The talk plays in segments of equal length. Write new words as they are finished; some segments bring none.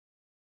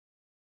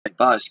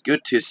Boss,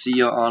 good to see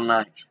you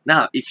online.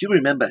 Now, if you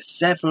remember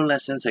several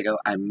lessons ago,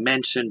 I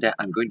mentioned that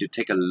I'm going to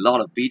take a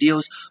lot of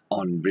videos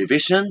on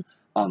revision,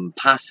 on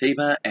past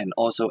paper, and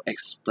also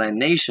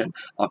explanation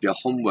of your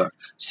homework.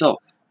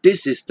 So,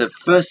 this is the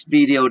first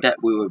video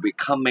that we will be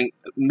coming,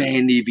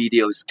 many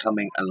videos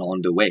coming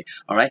along the way.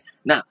 Alright,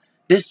 now,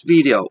 this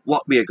video,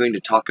 what we are going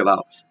to talk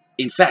about,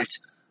 in fact,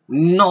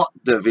 not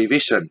the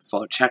revision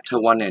for chapter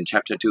 1 and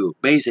chapter 2.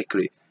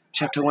 Basically,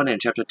 chapter 1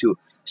 and chapter 2,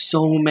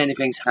 so many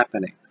things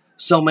happening.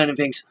 So many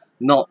things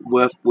not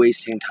worth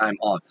wasting time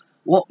on.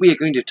 What we are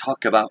going to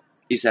talk about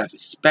is a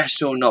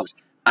special note.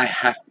 I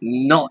have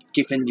not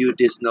given you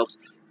this note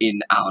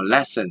in our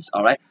lessons,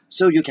 alright?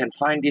 So you can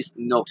find this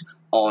note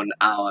on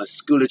our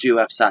Schoology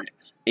website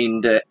in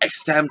the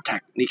exam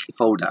technique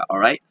folder,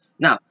 alright?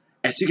 Now,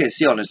 as you can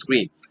see on the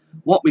screen,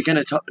 what we're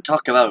going to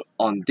talk about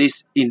in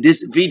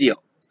this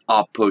video,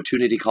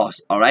 opportunity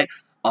cost, alright?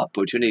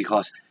 Opportunity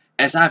cost.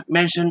 As I've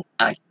mentioned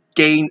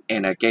again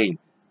and again,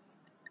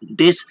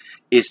 this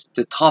is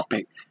the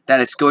topic that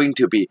is going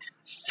to be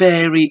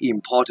very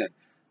important,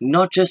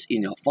 not just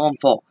in your Form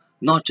 4,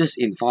 not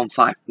just in Form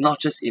 5, not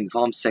just in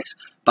Form 6,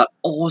 but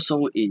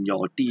also in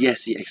your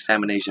DSE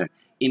examination.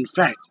 In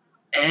fact,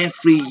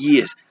 every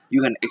year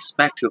you can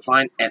expect to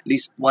find at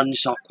least one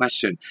short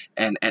question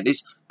and at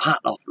least part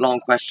of long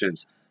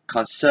questions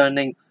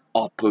concerning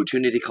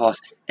opportunity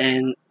cost.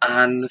 And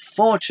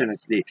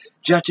unfortunately,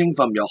 judging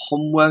from your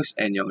homeworks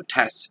and your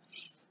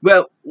tests,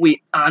 well,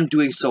 we aren't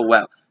doing so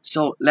well.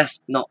 So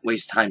let's not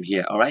waste time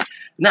here, alright?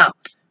 Now,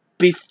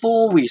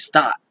 before we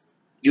start,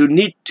 you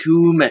need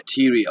two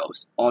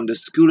materials on the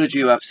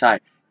Schoology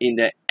website in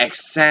the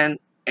exam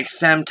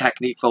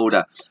technique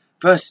folder.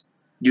 First,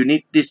 you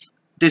need this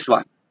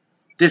one.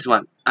 This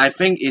one, I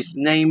think is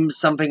named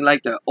something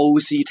like the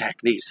OC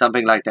technique,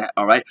 something like that,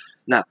 alright?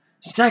 Now,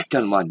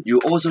 second one,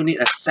 you also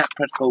need a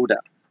separate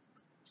folder.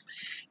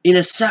 In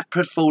a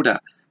separate folder,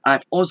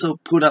 I've also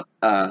put up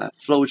a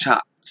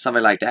flowchart,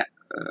 something like that.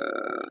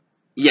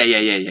 Yeah.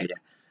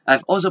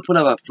 I've also put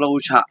up a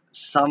flowchart,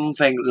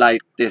 something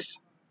like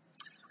this.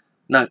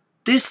 Now,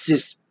 this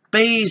is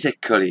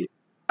basically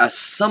a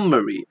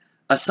summary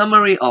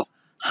of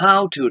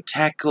how to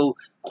tackle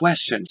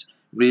questions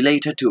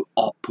related to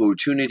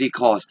opportunity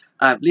cost.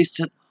 I've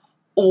listed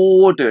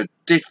all the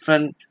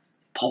different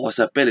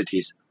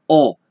possibilities,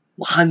 or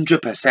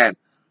 100%,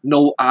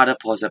 no other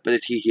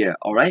possibility here,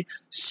 alright?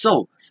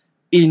 So,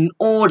 in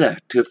order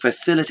to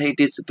facilitate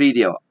this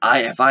video,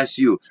 I advise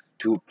you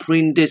to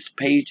print this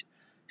page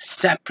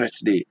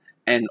separately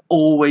and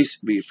always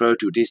refer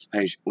to this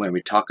page when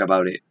we talk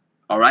about it.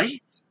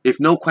 Alright?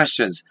 If no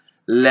questions,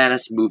 let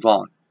us move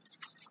on.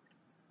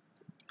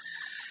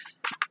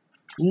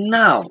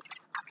 Now,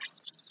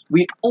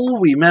 we all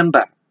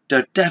remember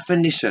the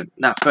definition.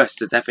 Now, first,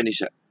 the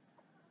definition.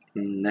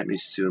 Let me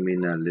zoom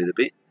in a little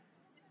bit.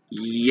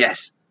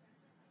 Yes.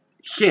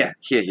 Here.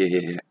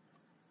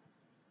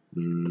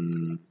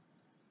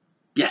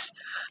 Yes.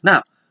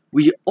 Now,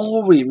 we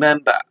all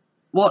remember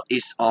what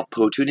is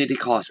opportunity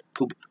cost.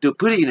 To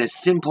put it in a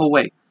simple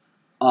way,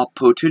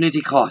 opportunity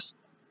cost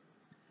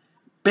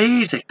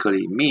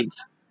basically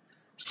means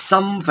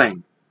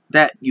something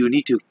that you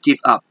need to give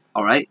up,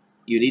 alright?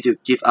 You need to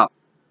give up.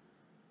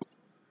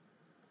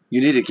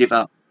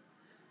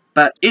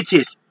 But it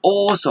is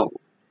also,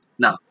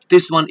 now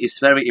this one is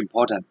very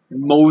important.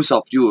 Most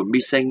of you are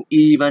missing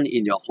even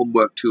in your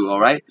homework too,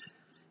 alright?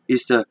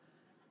 It's the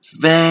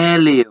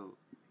value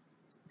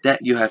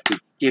that you have to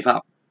give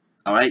up,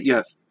 alright? You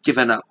have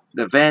given up,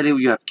 the value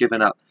you have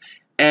given up,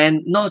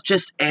 and not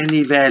just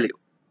any value,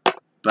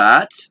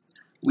 but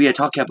we are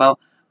talking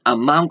about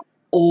among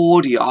all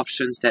the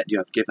options that you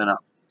have given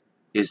up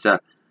is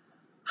the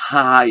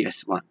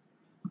highest one.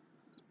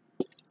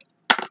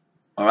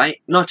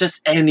 Alright, not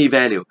just any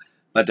value,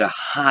 but the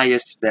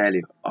highest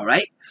value.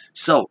 Alright,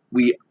 so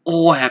we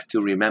all have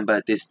to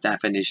remember this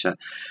definition.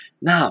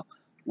 Now,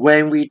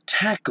 when we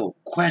tackle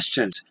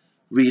questions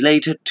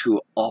related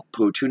to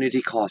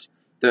opportunity cost,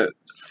 the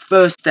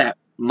first step,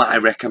 my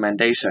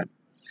recommendation,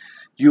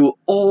 you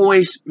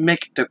always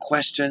make the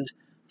questions,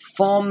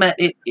 format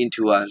it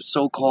into a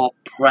so-called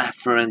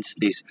preference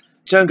list.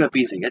 將佢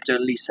變成一張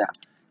list 啊。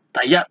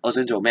第一我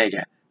想做咩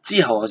嘅，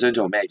之後我想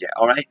做咩嘅。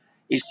Alright,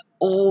 it's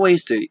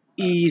always the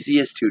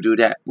easiest to do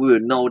that. We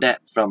will know that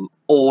from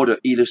all the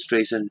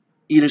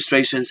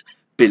illustrations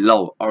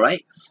below.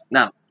 Alright,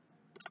 now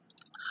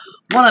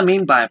what I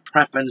mean by a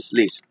preference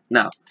list.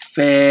 Now,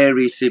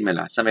 very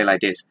similar, something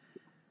like this.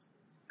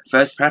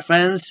 First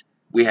preference,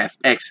 we have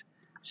X.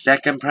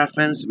 Second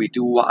preference, we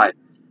do Y.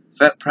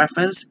 Third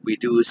preference, we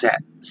do Z.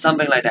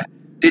 Something like that.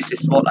 This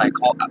is what I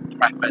call a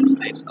preference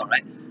list,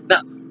 alright?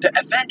 Now, the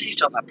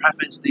advantage of a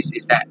preference list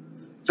is that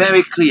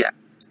very clear.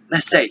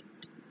 Let's say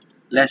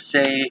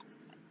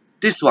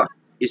this one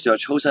is your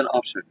chosen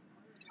option.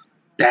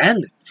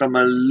 Then, from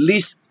a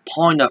list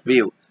point of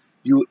view,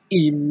 you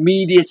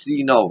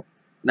immediately know.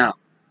 Now,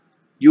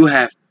 you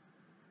have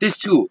these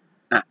two.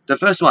 The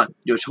first one,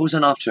 your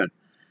chosen option.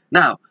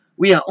 Now,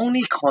 we are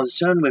only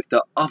concerned with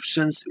the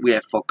options we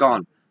have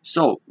forgone.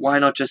 So, why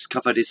not just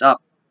cover this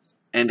up?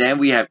 and then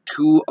we have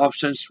two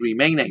options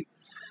remaining,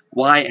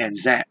 Y and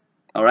Z.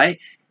 Alright,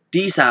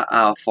 these are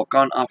our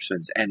foregone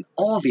options, and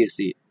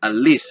obviously, at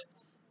least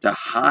the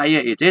higher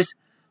it is,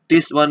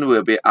 this one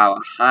will be our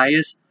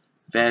highest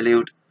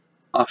valued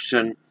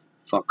option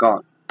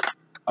foregone.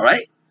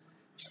 Alright,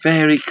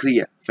 very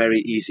clear, very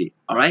easy.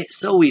 Alright,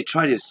 so we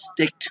try to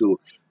stick to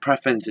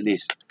preference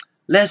list.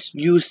 Let's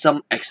use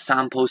some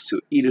examples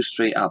to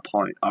illustrate our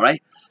point.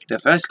 Alright, the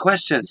first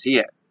questions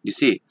here, you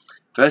see,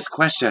 first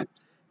question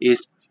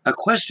is a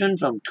question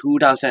from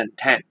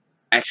 2010.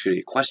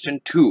 Actually, question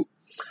 2.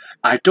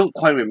 I don't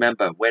quite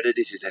remember whether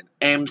this is an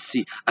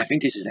MC. I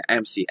think this is an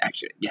MC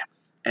actually. Yeah,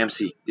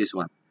 MC, this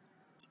one.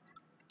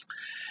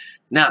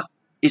 Now,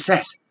 it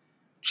says,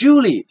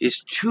 Julie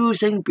is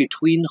choosing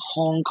between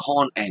Hong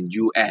Kong and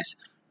US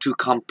to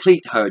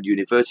complete her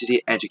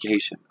university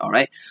education.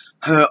 Alright,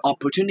 her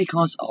opportunity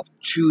cost of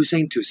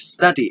choosing to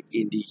study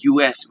in the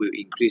US will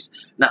increase.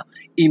 Now,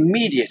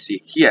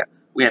 immediately here,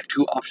 we have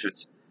two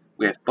options.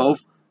 We have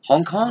both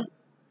Hong Kong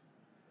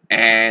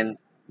and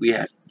we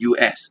have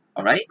US.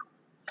 Alright,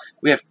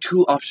 we have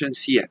two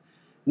options here.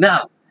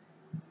 Now,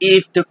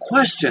 if the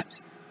question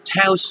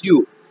tells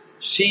you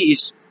she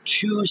is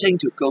choosing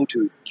to go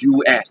to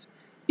US,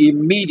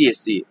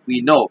 immediately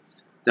we know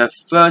the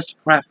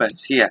first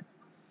preference here,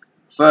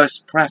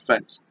 first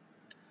preference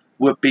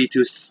would be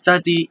to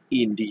study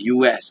in the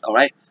US.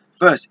 Alright,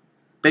 first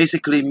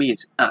basically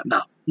means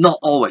now, not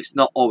always,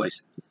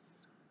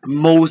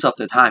 most of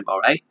the time.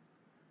 Alright,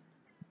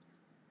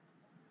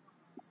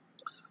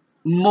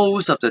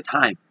 most of the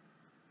time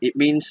it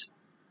means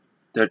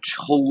the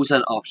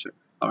chosen option.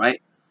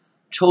 Alright,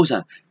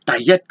 chosen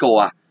第一個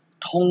啊，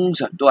通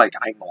常都係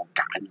揀我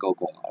揀嗰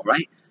個。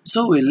Alright,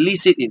 so we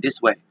list it in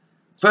this way.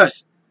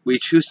 First, we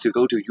choose to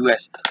go to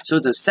US, so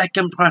the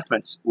second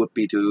preference would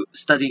be to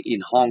study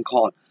in Hong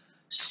Kong.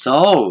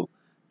 So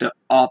the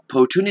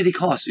opportunity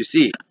cost, you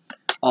see,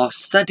 of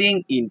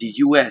studying in the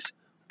US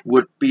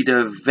would be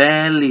the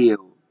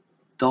value.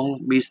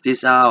 Don't miss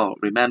this out.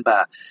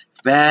 Remember,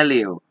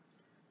 value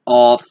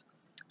of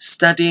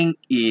studying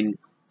in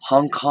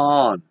Hong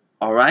Kong.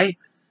 Alright,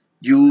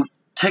 you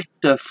take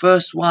the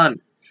first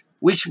one,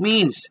 which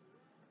means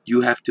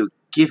you have to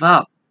give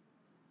up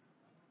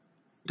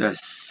the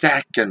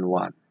second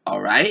one.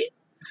 Alright,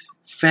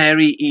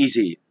 very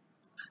easy.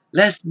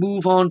 Let's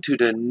move on to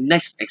the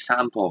next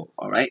example.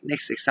 Alright,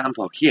 next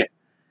example here.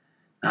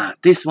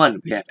 This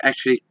one we have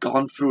actually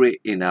gone through it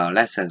in our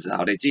lessons.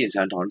 我哋之前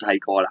上堂都睇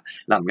過啦。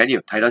嗱，唔緊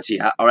要，睇多次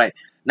啊。Alright,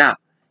 now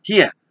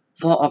here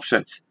 4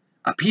 options.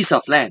 A piece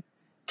of land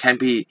can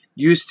be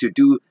used to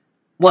do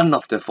one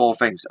of the 4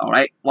 things.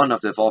 Alright, one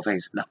of the 4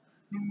 things. Now,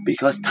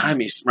 because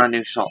time is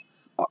running short,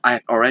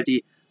 I've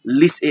already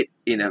list it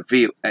in a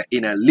view,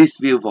 in a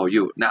list view for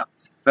you. Now,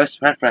 first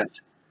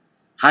preference,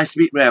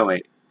 high-speed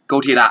railway,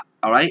 高鐵啦.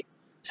 Alright.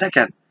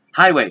 Second,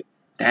 highway,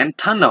 then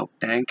tunnel,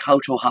 then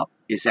cultural hub.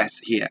 It says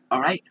here.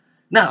 Alright.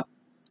 Now,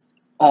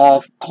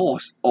 of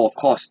course,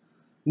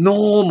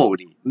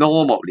 normally.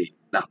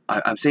 Now,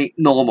 I'm saying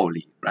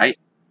normally, right?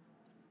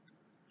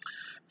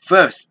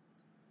 First,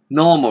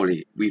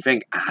 normally we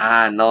think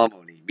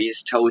normally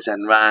means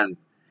chosen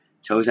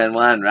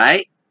one,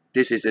 right?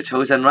 This is the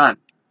chosen one.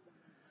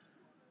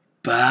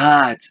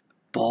 But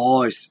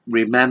boys,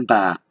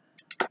 remember,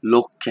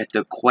 look at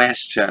the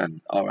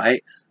question.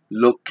 Alright,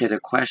 look at the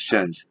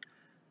questions.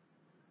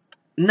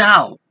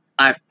 Now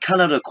I've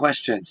colored the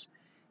questions.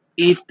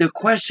 If the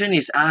question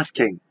is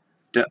asking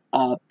the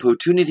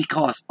opportunity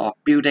cost of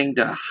building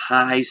the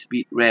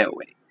high-speed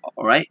railway,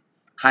 alright,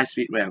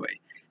 high-speed railway,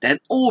 then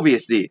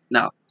obviously,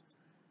 now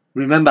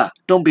remember,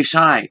 don't be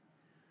shy.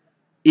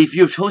 If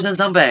you've chosen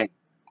something,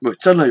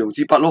 真係用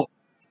支筆咯,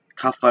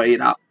 cover it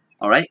up.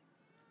 Alright,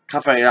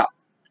 cover it up.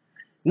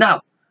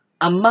 Now,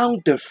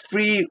 among the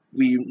 3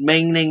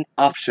 remaining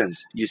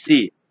options, you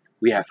see,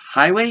 we have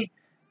highway,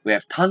 we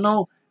have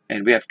tunnel,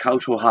 and we have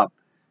cultural hub.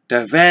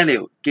 The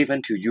value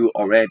given to you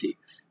already.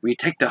 We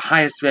take the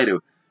highest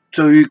value,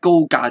 最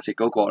高價值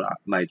嗰個啦，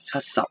咪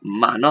75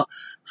萬咯。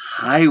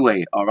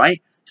Highway,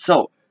 alright?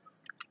 So,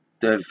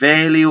 the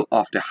value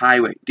of the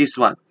highway, this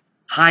one,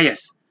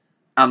 highest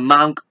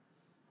among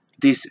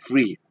these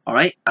 3,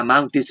 alright?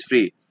 Among these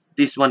 3,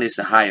 this one is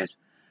the highest.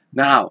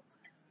 Now,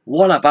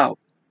 what about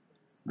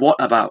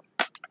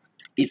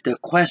if the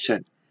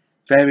question,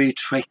 very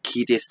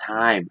tricky this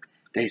time,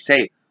 they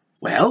say,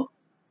 well,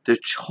 the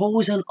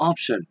chosen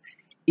option,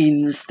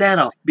 instead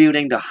of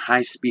building the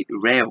high-speed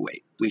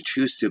railway, we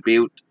choose to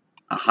build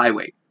a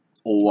highway,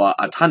 or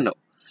a tunnel,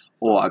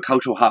 or a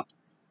cultural hub.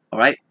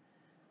 Alright?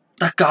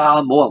 得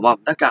㗎，冇人話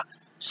唔得㗎。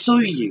雖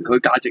然佢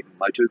價值唔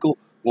係最高，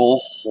我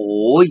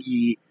可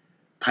以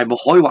題目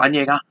可以玩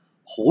嘢㗎，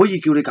可以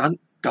叫你揀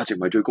價值唔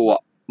係最高啊，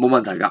冇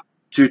問題㗎，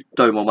絕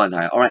對冇問題。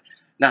Alright,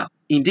 now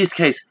in this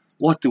case,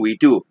 what do we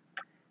do?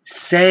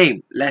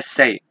 Same, let's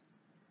say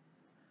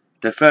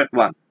the third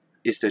one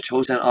is the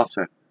chosen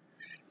option.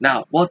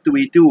 Now, what do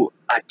we do?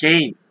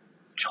 Again,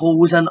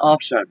 chosen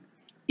option,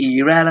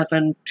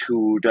 irrelevant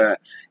to the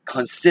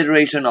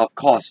consideration of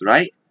cost,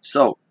 right?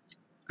 So,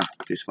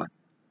 this one.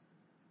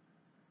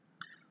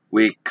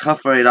 we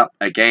cover it up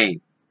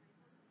again.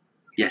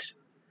 Yes,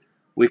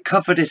 we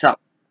cover this up.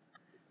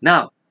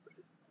 Now,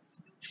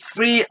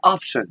 3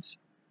 options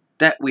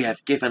that we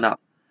have given up.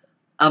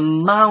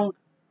 Among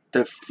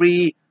the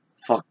 3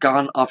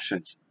 forgone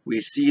options,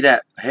 we see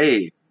that,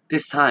 hey,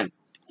 this time,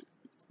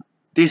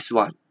 this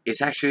one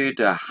is actually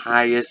the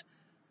highest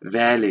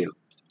value.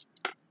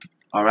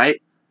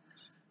 Alright?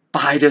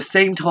 By the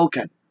same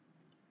token,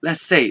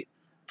 let's say,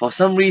 for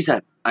some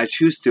reason, I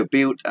choose to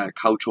build a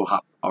cultural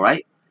hub.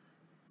 Alright?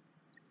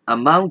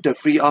 Among the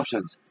 3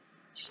 options,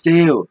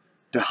 still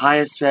the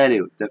highest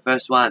value, the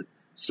first one.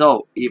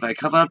 So, if I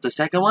cover up the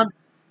second one,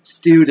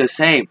 still the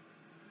same.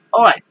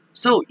 Alright,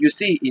 so you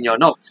see in your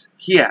notes,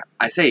 here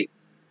I say,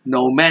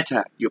 no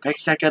matter you pick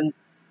second,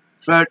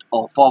 third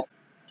or fourth,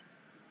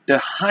 the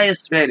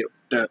highest value,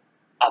 the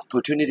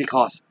opportunity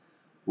cost,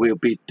 will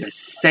be the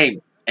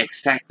same,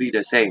 exactly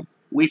the same,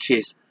 which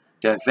is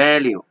the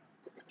value,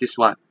 this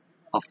one,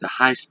 of the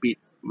high-speed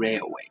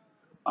railway.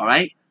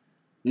 Alright?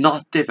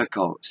 Not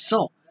difficult.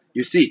 So,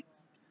 you see,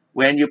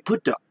 when you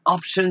put the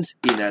options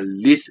in a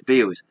list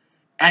views,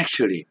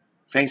 actually,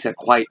 things are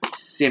quite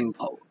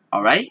simple.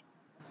 Alright?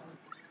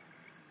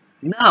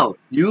 Now,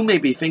 you may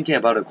be thinking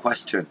about a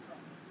question.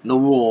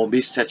 No,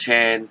 Mr.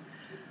 Chen,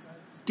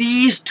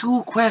 these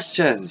 2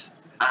 questions,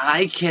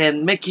 I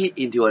can make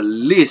it into a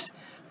list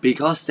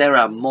because there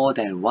are more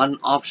than 1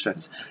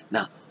 options.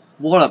 Now,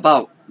 what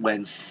about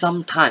when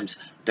sometimes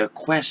the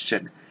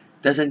question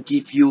doesn't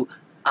give you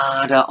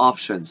other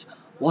options?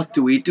 What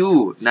do we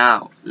do?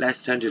 Now,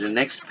 let's turn to the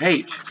next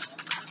page.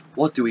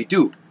 What do we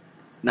do?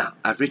 Now,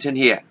 I've written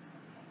here,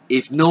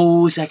 if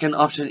no second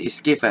option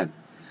is given,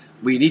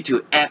 we need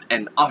to add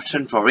an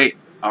option for it.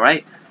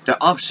 Alright? The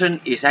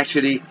option is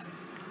actually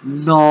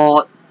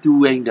not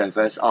doing the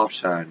first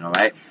option.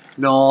 Alright?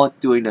 Not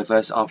doing the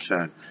first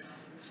option.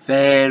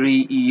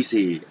 Very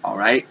easy.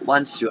 Alright?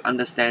 Once you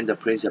understand the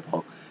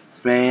principle,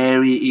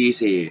 very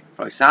easy.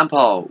 For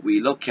example, we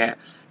look at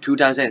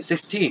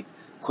 2016,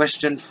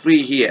 question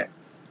 3 here.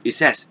 It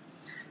says,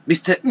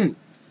 Mr.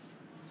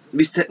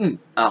 Ng,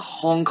 a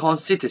Hong Kong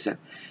citizen,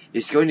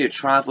 is going to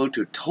travel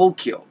to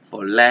Tokyo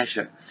for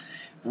leisure.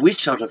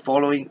 Which of the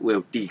following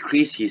will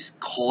decrease his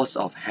cost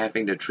of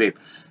having the trip?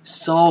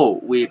 So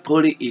we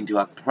put it into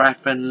a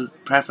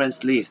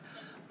preference list.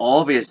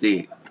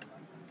 Obviously,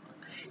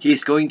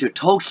 he's going to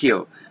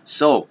Tokyo,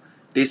 so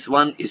this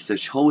one is the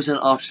chosen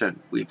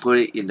option. We put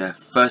it in the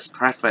first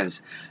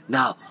preference.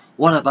 Now,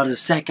 what about the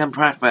second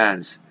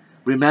preference?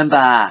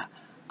 Remember,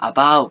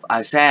 above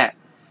I said,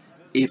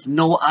 if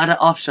no other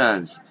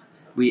options,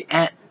 we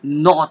add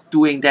not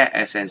doing that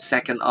as a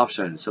second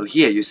option. So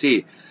here you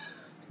see,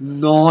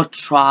 not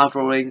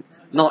traveling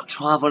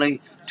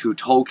to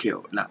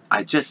Tokyo. Now,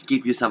 I just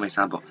give you some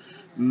example.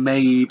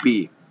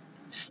 Maybe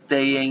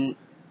staying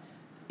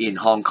in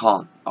Hong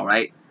Kong,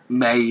 alright?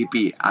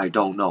 Maybe, I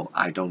don't know.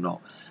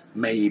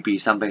 Maybe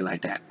something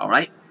like that,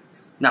 alright?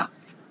 Now,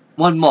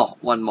 one more,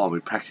 we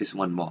practice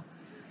one more.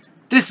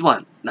 This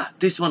one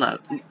a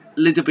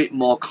little bit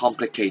more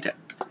complicated.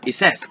 It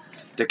says,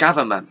 the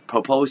government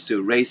proposed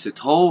to raise the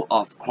toll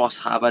of Cross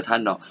Harbour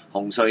Tunnel,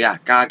 紅隧啊，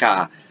加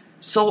價,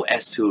 so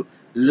as to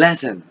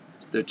lessen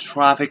the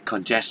traffic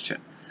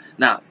congestion.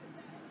 Now,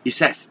 it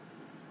says,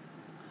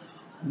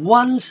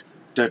 once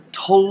the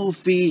toll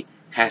fee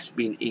has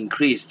been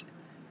increased,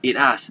 it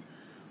asks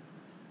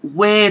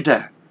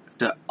whether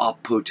the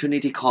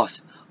opportunity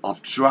cost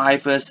of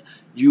drivers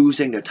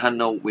using the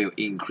tunnel will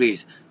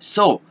increase.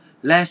 So,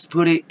 let's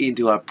put it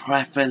into a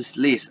preference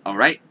list,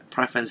 alright?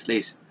 Preference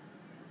list.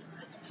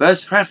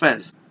 First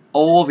preference,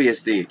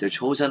 obviously the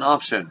chosen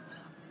option,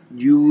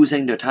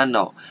 using the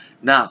tunnel.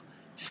 Now,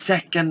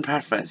 second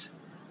preference,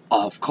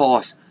 of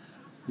course,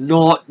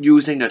 not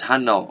using the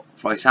tunnel.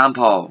 For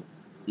example,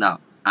 now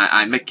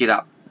I make it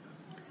up.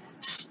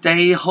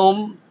 Stay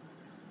home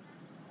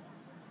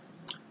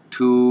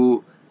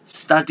to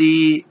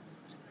study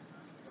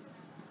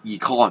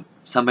econ,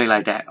 something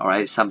like that,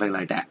 alright? Something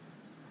like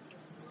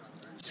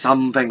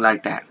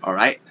that,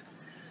 alright?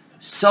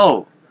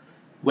 So,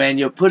 when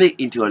you put it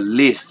into a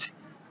list,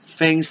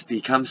 things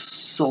become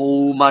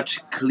so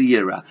much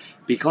clearer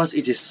because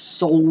it is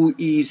so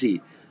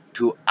easy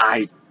to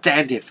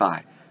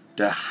identify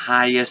the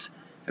highest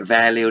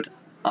valued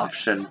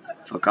option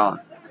forgone.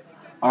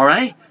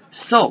 Alright?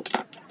 So,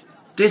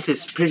 this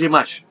is pretty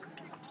much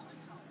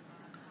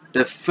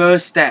the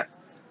first step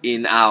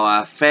in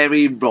our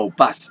very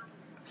robust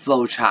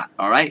flowchart.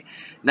 Alright?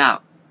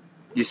 Now,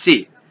 you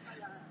see,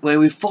 when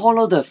we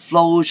follow the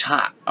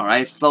flowchart,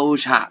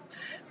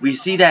 we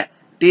see that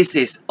this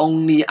is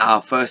only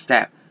our first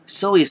step.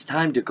 So it's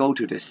time to go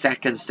to the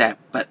second step.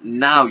 But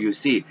now you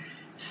see,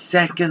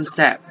 second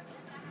step,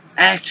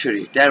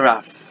 actually there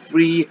are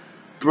 3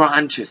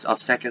 branches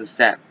of second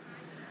step.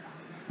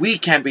 We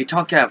can be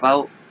talking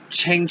about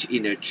change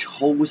in the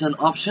chosen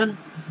option,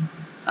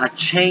 a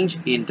change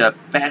in the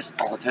best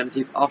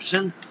alternative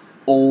option,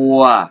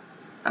 or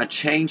a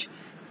change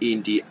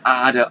in the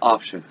other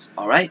options.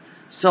 Alright?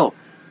 So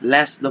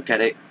let's look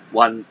at it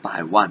one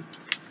by one.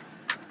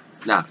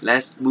 Now,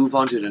 let's move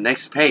on to the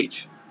next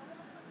page.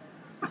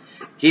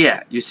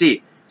 Here, you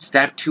see,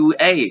 step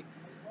 2A.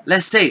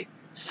 Let's say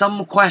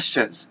some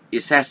questions,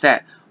 it says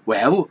that,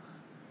 well,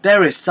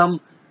 there are some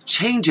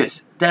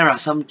changes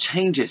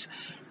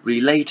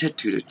related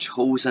to the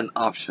chosen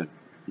option.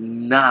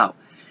 Now,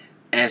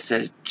 as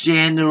a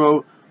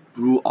general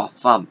rule of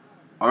thumb,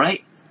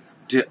 alright,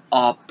 the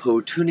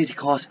opportunity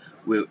cost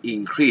will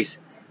increase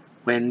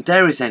when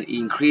there is an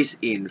increase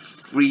in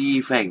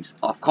three things.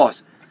 Of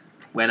course,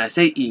 when I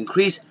say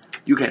increase,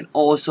 you can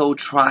also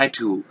try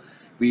to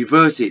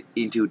reverse it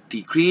into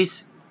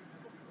decrease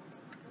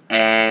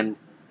and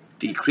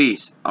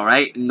decrease.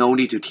 Alright, no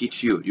need to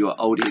teach you, you are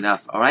old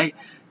enough. Alright,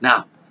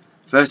 now,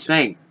 first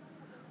thing,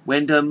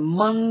 when the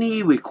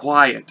money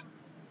required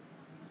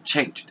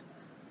changed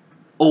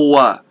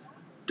or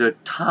the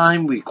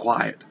time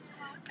required.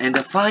 And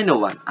the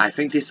final one, I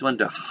think this one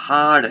the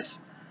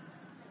hardest,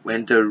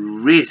 when the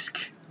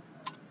risk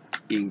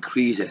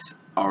increases.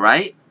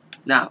 Alright,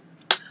 now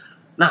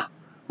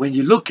when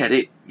you look at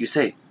it, you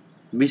say,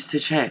 Mr.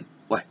 Chan,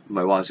 喂，唔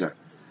係話 Sir，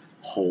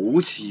 好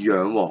似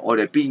樣喎，我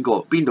哋邊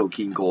度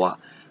見過啊？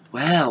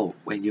 Well,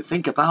 when you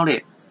think about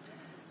it,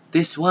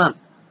 this one,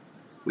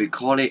 we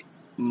call it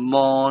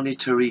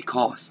monetary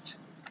cost.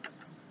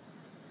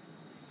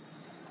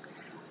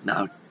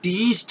 Now,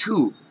 these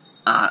two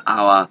are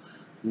our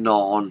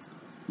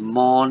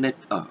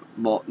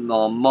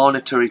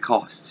non-monetary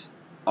costs.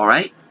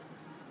 Alright?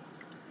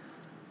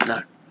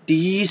 Now,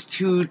 these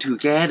two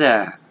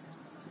together,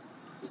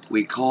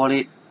 we call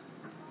it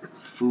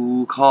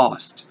full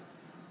cost.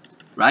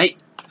 Right?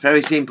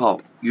 Very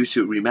simple. You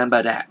should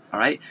remember that.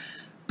 Alright?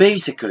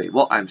 Basically,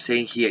 what I'm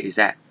saying here is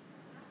that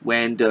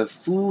when the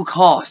full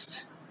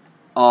cost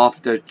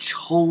of the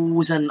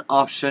chosen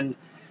option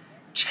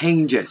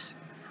changes,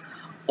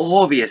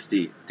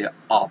 obviously the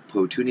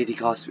opportunity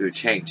cost will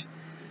change.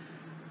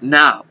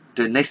 Now,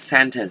 the next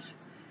sentence,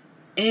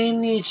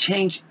 any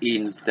change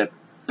in the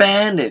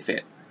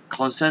benefit,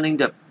 concerning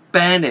the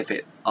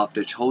benefit of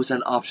the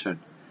chosen option.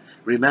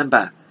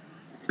 Remember,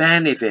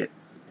 benefit,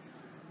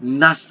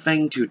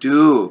 nothing to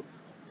do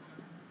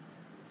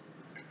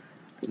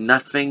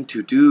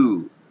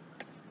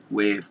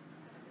with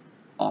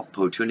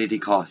opportunity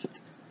cost.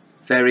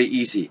 Very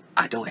easy.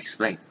 I don't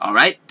explain.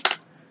 Alright?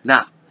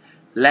 Now,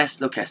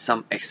 let's look at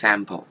some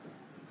example.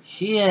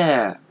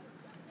 Here.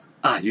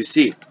 You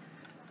see,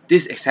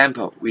 this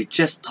example we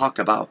just talked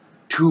about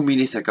 2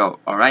 minutes ago.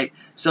 Alright?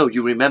 So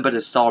you remember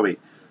the story.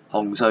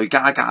 紅隧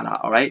加價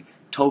啦, alright?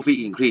 Toll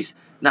fee increase.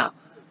 Now,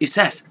 it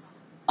says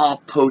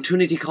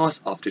opportunity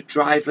cost of the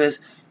drivers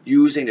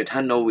using the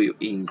tunnel will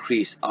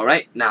increase.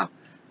 Alright? Now,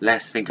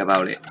 let's think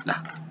about it.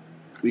 Now,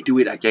 we do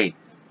it again.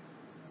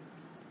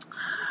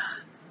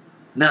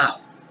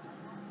 Now,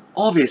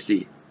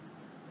 obviously,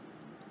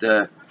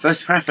 the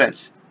first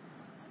preference,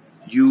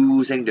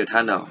 using the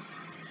tunnel.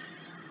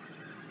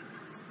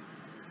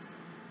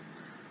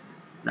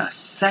 Now,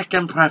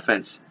 second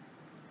preference,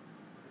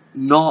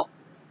 not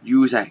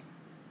using.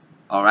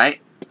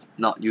 Alright?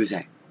 Not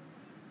using.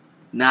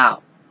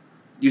 Now,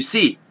 you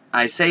see,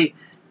 I say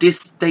this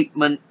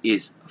statement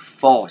is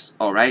false.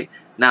 Alright?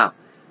 Now,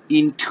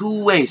 in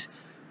two ways,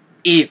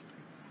 if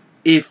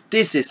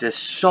this is a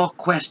short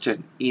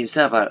question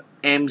instead of an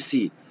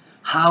MC,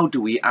 how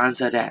do we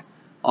answer that?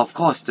 Of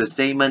course, the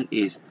statement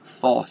is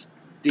false.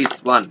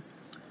 This one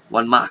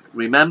mark.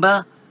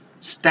 Remember,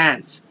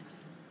 stands.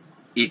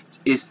 It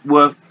is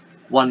worth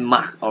 1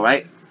 mark.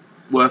 Alright?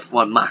 Worth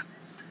 1 mark.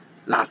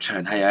 立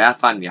場係有1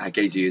分嘅，係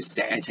記住要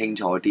寫清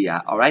楚啲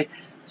啊。Alright?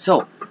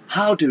 So,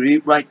 how do we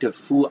write the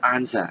full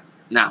answer?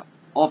 Now,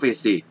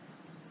 obviously,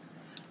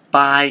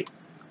 by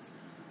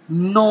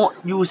not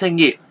using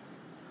it,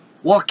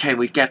 what can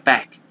we get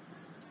back?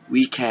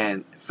 We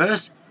can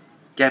first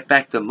get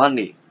back the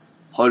money.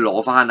 去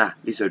攞返啊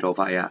啲隧道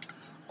費啊。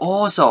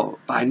Also,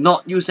 by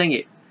not using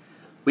it,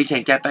 we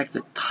can get back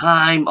the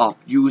time of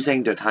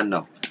using the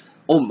tunnel.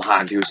 我唔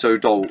行條隧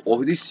道，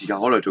我啲時間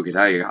可能做其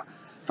他嘢㗎，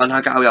瞓下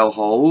覺又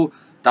好，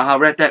打下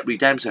Red Dead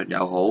Redemption 又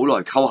好，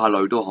來溝下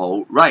女都好。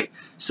Right?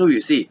 So you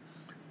see,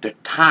 the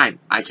time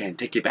I can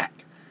take it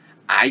back.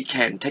 I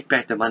can take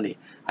back the money.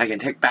 I can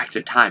take back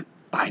the time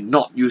by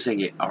not using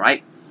it.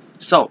 Alright?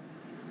 So,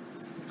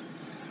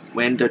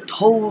 when the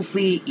toll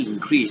fee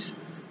increase,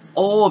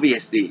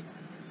 obviously,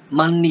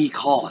 money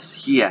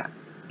cost here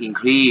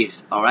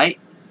increase. Alright?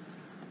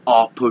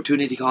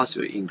 Opportunity cost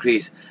will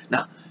increase.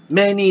 Now,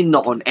 many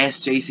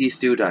non-SJC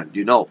students,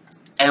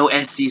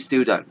 LSC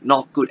student,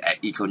 not good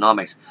at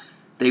economics,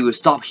 they will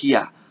stop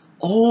here.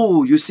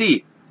 Oh, you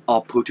see,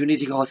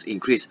 opportunity cost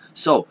increase,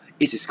 so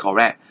it is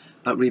correct.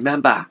 But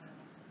remember,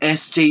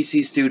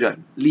 SJC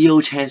student,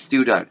 Leo Chan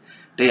student,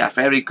 they are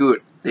very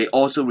good. They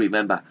also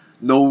remember,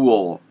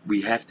 no,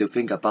 we have to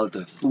think about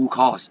the full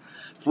cost.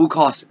 Full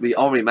cost, we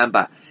all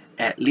remember,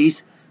 at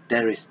least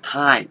there is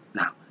time.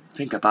 Now,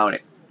 think about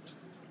it.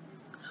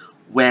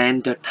 When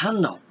the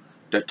tunnel,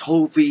 the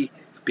toll fee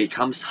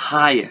becomes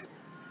higher,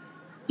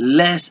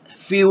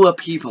 fewer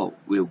people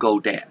will go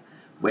there.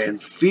 When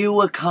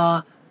fewer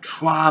cars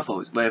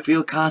travel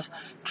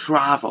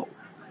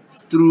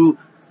through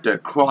the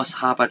Cross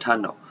Harbour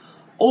Tunnel,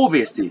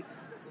 obviously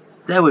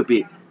there will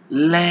be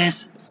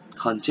less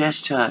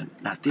congestion.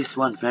 Now this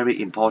one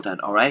very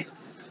important, alright?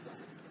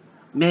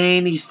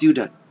 Many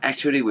students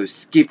actually will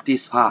skip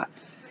this part.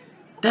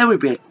 There will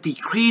be a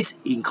decrease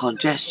in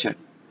congestion,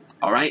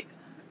 alright?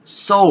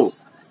 So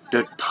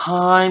the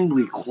time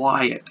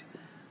required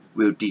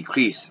will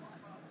decrease.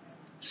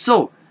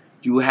 So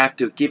you have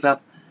to give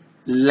up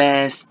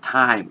less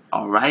time,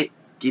 alright?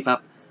 Give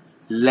up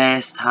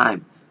less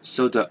time.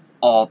 So the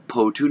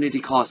opportunity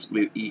cost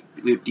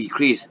will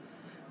decrease.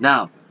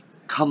 Now,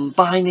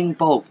 combining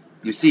both,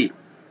 you see,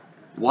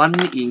 one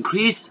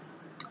increase,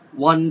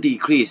 one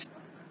decrease.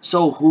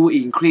 So who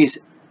increase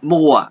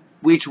more?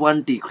 Which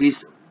one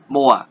decrease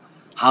more?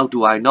 How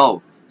do I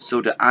know? So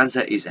the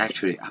answer is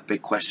actually a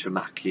big question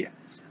mark here.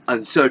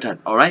 Uncertain,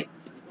 alright?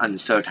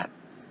 Uncertain.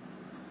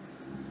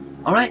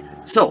 Alright,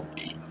 so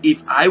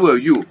if I were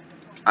you,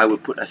 I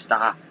would put a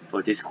star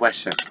for this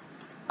question.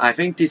 I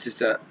think this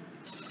is a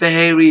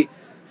very,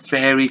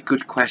 very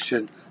good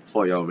question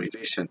for your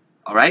revision.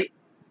 Alright?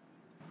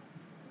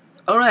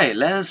 Alright,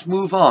 let's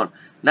move on.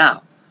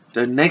 Now,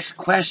 the next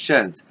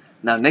questions.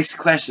 Now, next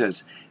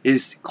questions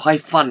is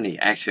quite funny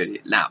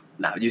actually. Now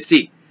you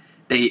see,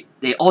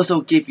 they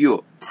also give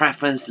you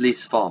preference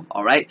list form,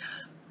 alright?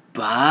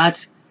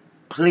 But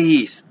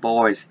please,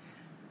 boys,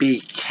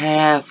 be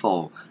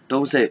careful.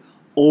 Don't say,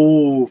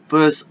 oh,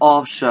 first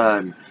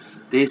option.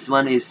 This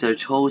one is the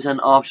chosen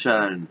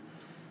option.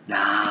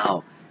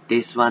 Now,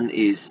 this one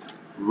is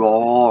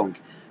wrong.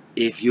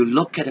 If you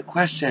look at the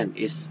question,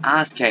 it's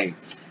asking,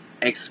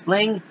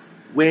 explain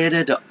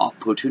whether the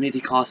opportunity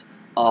cost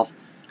of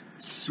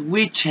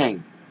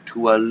switching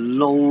to a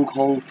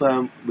local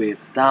firm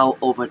without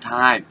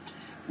overtime,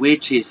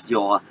 which is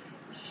your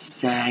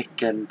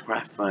second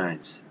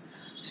preference.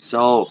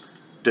 So,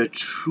 the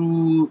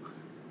true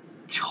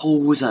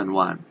chosen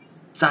one,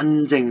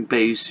 真正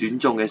被選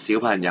中嘅小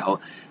朋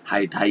友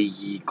係第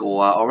二個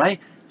啊 alright?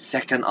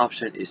 Second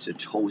option is the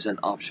chosen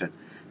option.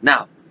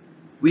 Now,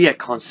 we are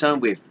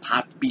concerned with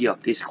part B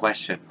of this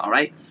question,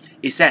 alright?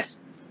 It says,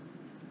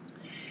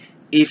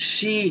 if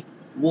she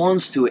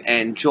wants to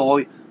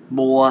enjoy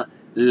more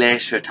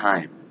leisure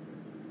time.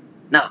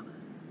 Now,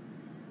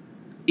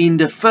 in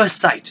the first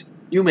sight,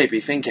 you may be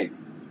thinking,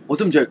 我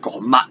都唔知佢講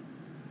乜，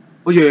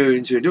我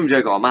完全都唔知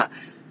佢講乜。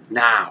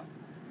Now,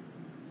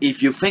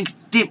 if you think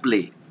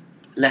deeply,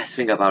 let's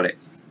think about it.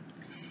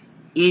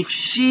 If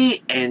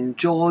she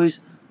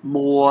enjoys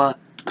more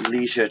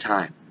leisure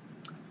time,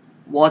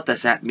 what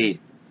does that mean?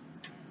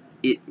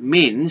 It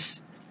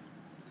means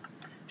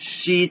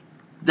she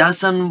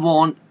doesn't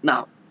want,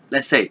 now,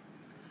 let's say,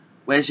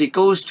 when she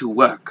goes to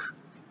work,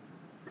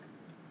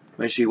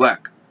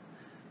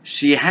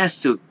 she has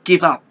to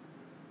give up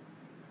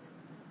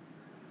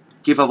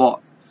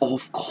what?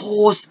 Of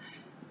course,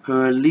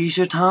 her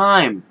leisure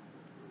time,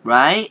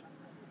 right?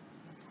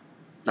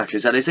 嗱，其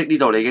實你識呢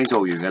度，你已經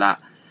做完㗎啦。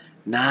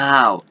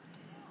Now,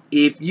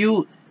 if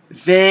you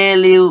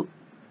value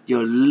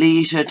your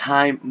leisure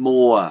time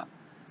more,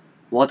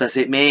 what does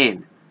it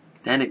mean?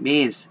 Then it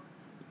means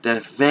the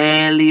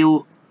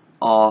value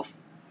of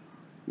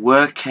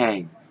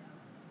working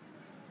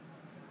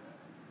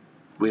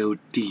will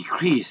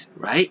decrease,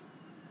 right?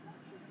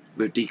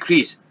 Will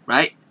decrease,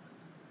 right?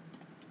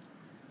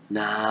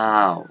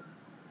 Now,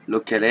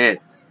 look at it.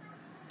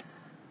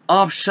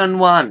 Option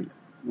 1,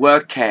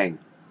 working.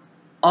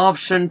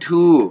 Option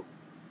 2,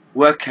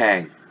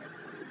 working.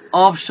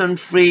 Option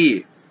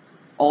 3,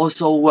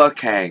 also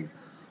working.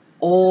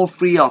 All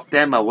three of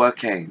them are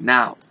working.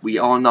 Now, we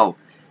all know,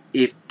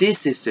 if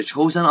this is the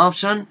chosen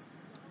option,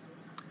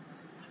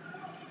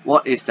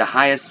 what is the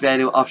highest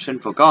value option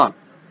for gone?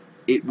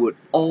 It would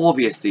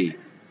obviously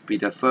be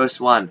the first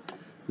one.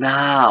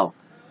 Now,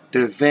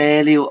 the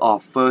value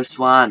of first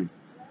one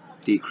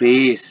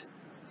decrease,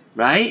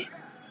 right?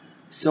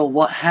 So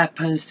what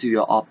happens to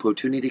your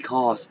opportunity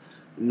cost?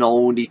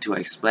 No need to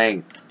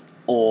explain.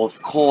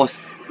 Of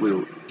course,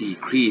 will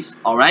decrease,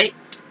 alright?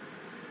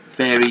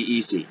 Very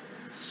easy.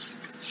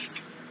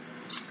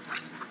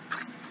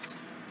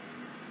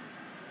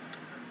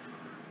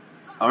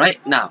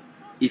 Alright, now,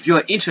 if you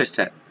are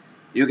interested,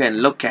 you can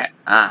look at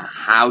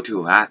how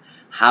to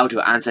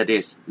answer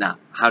this. Now,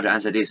 how to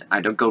answer this,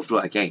 I don't go through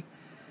again.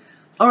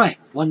 Alright,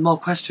 one more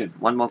question,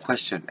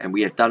 and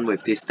we are done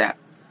with this step.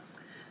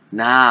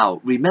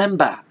 Now,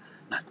 remember,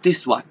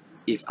 this one,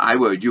 if I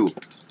were you,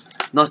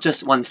 not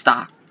just one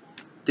star,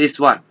 this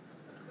one,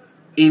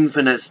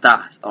 infinite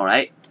stars,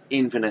 alright?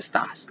 Infinite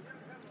stars.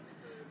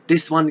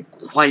 This one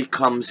quite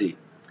clumsy.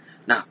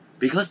 Now,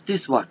 because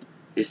this one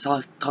is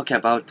talking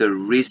about the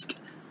risk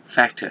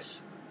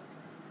factors.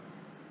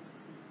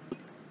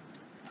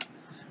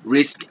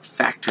 Risk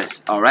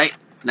factors, alright?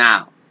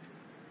 Now,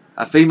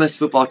 a famous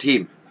football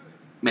team,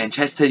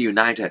 Manchester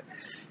United,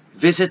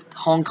 visit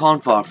Hong Kong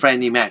for a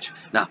friendly match.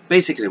 Now,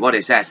 basically what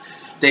it says,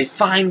 they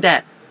find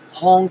that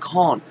Hong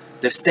Kong,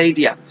 the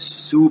stadium,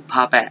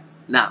 super bad.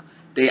 Now,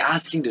 they're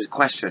asking the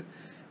question.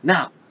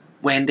 Now,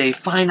 when they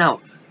find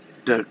out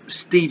the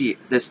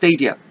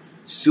stadium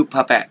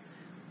super bad,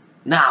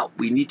 now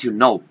we need to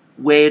know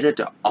whether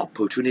the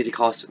opportunity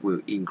cost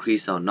will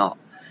increase or not.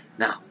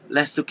 Now,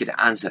 let's look at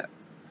the answer.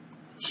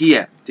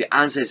 Here, the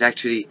answer is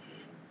actually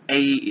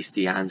A is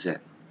the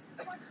answer.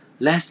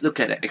 Let's look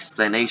at the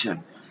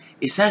explanation.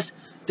 It says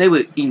they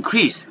will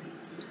increase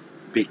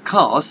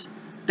because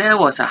there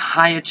was a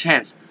higher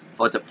chance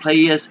for the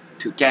players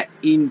to get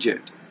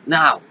injured.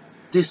 Now,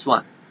 this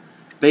one,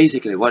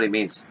 basically what it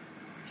means,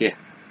 here.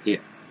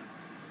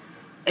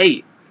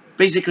 A,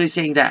 basically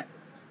saying that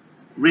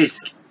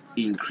risk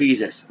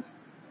increases.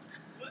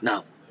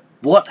 Now,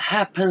 what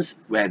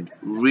happens when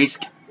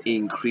risk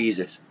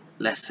increases?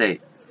 Let's say,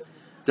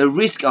 the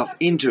risk of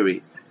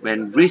injury,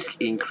 when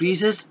risk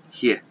increases,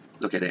 here,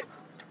 look at it.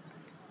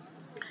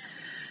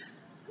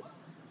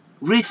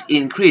 Risk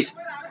increase,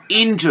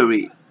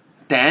 injury,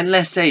 then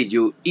let's say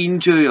you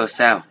injure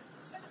yourself.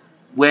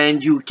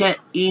 When you get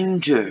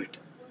injured,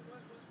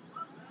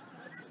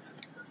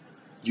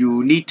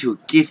 you need to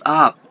give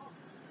up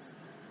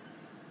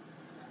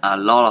a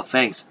lot of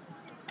things.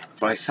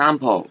 For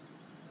example,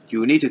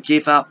 you need to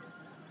give up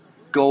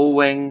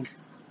going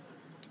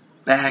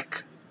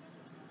back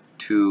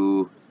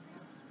to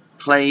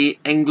play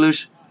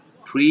English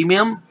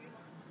Premium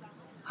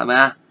係咪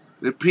啊？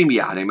佢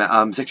Premier 定咩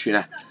啊？唔識串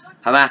啊，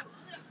係咪啊？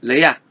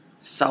你啊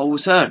受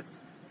傷，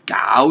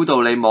搞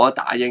到你冇得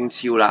打英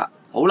超啦。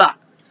好啦，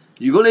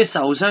如果你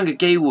受傷嘅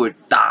機會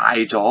大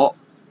咗，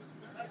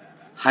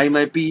係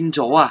咪變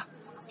咗啊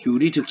 ？You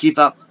need to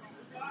give up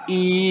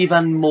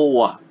even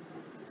more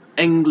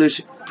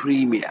English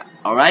Premier,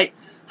 alright？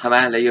 係咪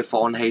啊？你要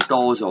放棄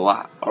多咗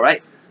啊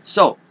 ？Alright?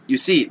 So you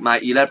see my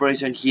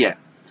elaboration here.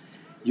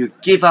 You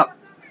give up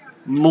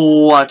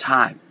more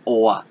time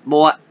or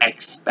more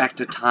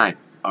expected time,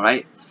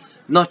 alright?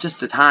 Not just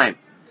the time.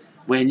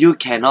 When you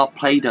cannot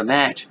play the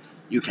match,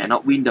 you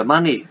cannot win the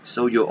money,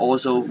 so you're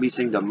also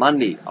missing the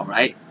money,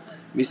 alright?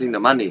 Missing the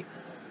money,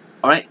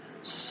 alright?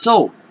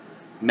 So,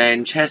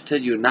 Manchester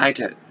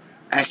United,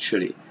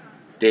 actually,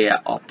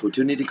 their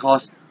opportunity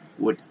cost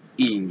would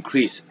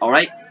increase,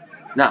 alright?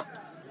 Now,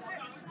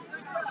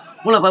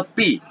 what about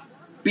B?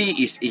 B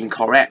is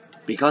incorrect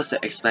because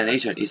the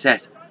explanation, it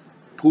says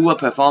poor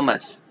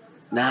performance.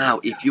 Now,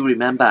 if you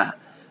remember,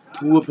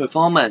 poor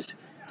performance,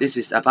 this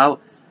is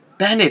about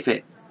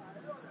benefit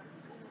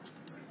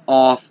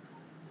of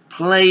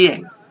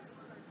playing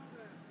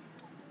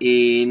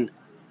in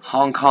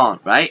Hong Kong,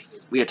 right?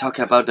 We are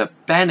talking about the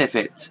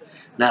benefits.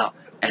 Now,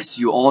 as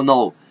you all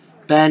know,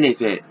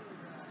 benefit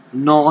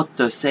not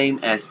the same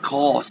as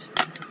cost.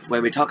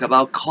 When we talk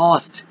about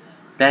cost,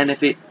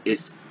 benefit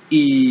is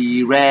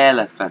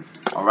irrelevant,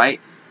 alright?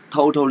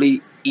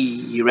 Totally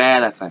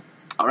irrelevant,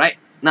 alright?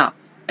 Now,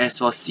 as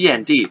for C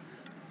and D,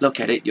 look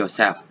at it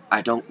yourself.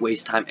 I don't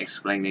waste time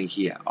explaining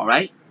here,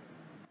 alright?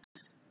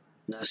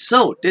 Now,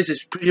 so this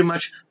is pretty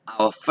much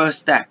our first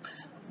step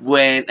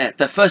when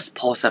the first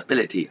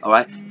possibility,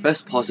 alright?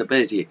 First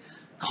possibility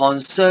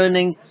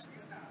concerning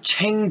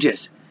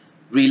changes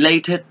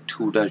related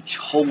to the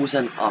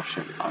chosen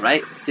option,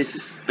 alright? This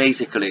is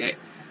basically it.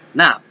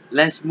 Now,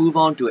 let's move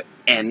on to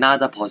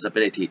another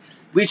possibility,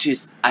 which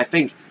is, I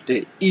think,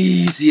 the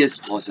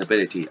easiest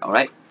possibility,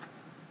 alright?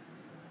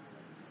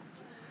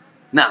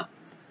 Now,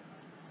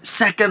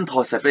 second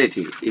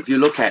possibility, if you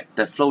look at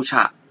the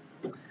flowchart,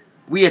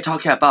 we are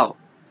talking about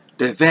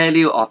the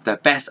value of the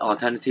best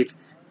alternative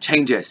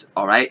changes,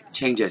 alright?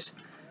 Changes.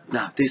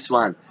 Now, this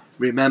one,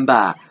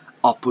 remember,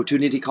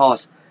 opportunity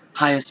cost,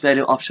 highest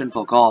value option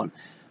forgone.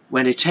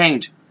 When they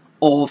change,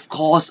 of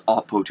course,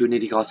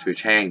 opportunity cost will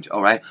change,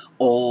 alright?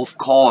 Of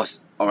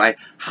course, alright?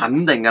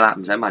 肯定㗎啦，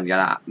唔使問㗎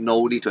啦.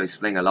 No need to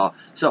explain a lot.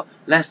 So,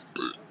 let's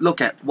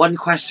look at one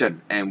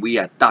question and we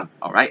are done,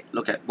 alright?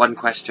 Look at one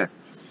question.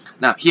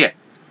 Now, here,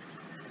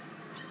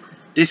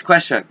 this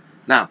question.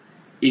 Now,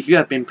 if you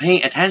have been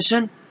paying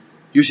attention,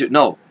 you should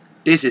know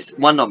this is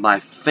one of my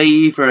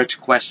favorite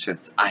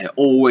questions. I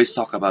always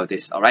talk about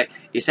this, alright?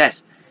 It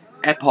says,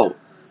 Apple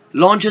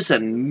launches a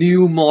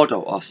new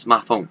model of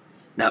smartphone.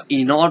 Now,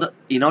 in order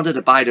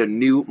to buy the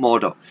new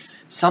model,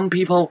 some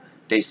people,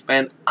 they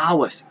spend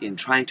hours in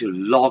trying to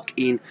log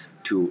in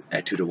to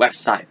the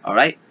website,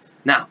 alright?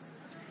 Now,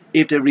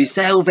 if the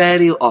resale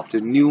value of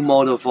the new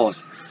model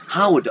falls,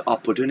 how would the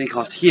opportunity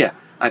cost here?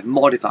 I've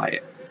modified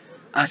it.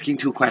 Asking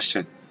two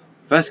questions.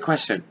 First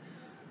question,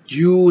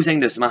 using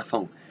the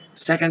smartphone.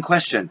 Second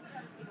question,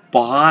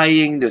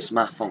 buying the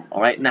smartphone.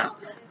 Alright, now,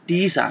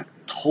 these are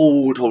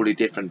totally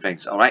different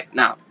things. Alright,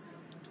 now,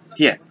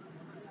 here,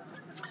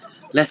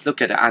 let's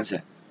look at the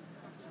answer.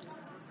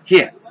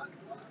 Here,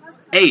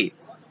 A,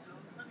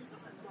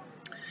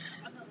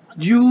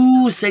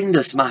 using the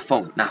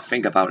smartphone. Now,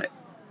 think about it.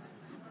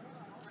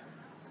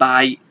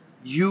 By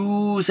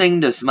using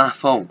the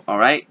smartphone,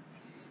 alright?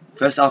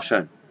 First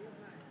option.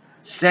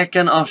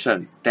 Second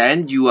option,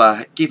 then you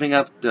are giving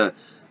up the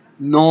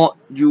not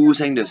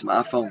using the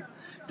smartphone.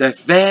 The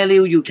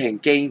value you can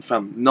gain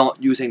from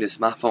not using the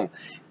smartphone.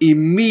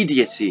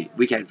 Immediately,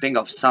 we can think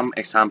of some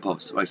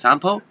examples. For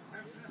example,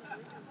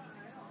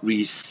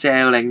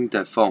 reselling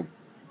the phone.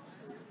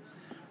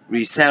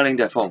 Reselling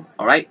the phone,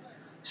 alright?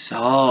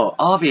 So,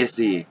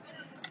 obviously,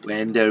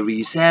 when the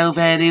resale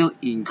value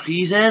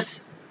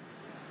increases,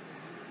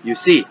 you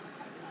see,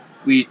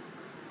 we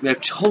have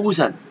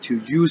chosen to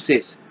use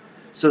this.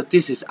 So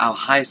this is our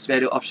highest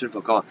value option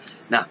for gold.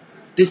 Now,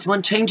 this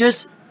one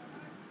changes,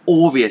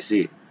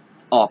 obviously,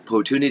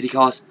 opportunity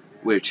cost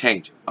will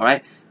change.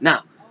 Alright?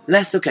 Now,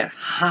 let's look at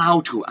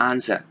how to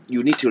answer.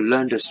 You need to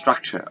learn the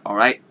structure.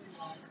 Alright?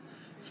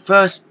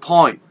 First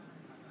point,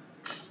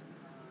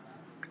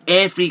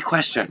 every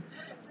question,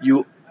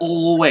 you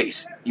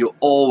always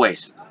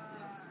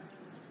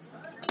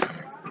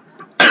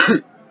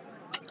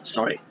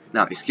sorry,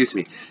 now excuse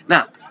me.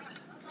 Now,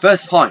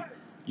 first point,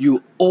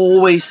 you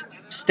always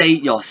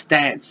state your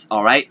stance,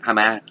 alright? 係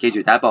咪啊？記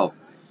住第一步，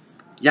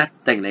一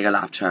定你嘅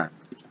立場。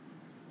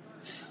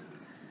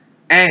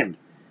And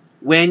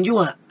when you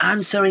are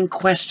answering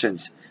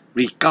questions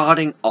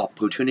regarding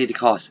opportunity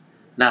cost,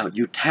 now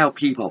you tell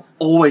people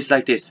always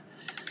like this.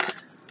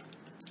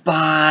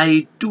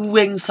 By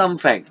doing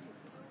something,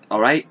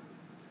 alright,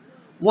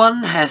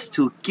 one has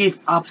to give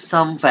up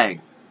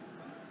something.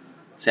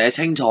 寫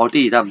清楚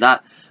啲得唔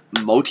得？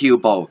唔好跳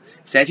步，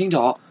寫清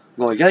楚。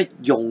我而家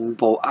用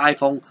部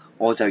iPhone，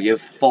我就要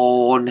放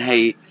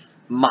棄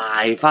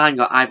賣翻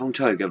個 iPhone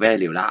出去嘅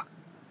value 啦。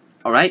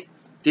Alright,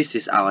 this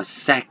is our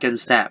second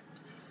step.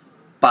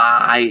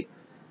 By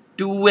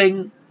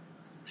doing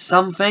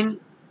something,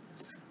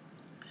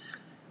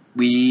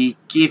 we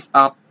give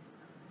up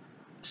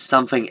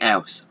something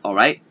else.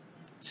 Alright,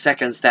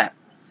 second step.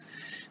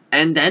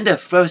 And then the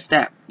first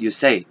step, you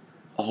say,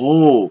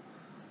 oh,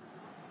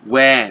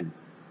 when,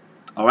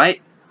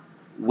 alright,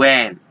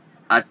 when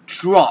a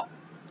drop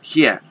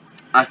here,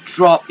 a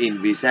drop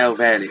in resale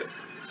value,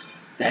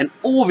 then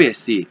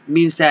obviously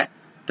means that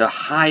the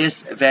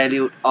highest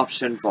valued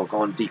option for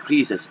gold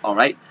decreases,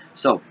 alright?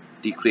 So,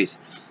 decrease.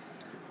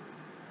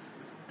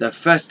 The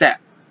first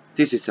step,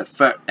 this is the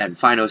third and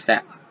final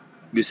step.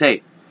 You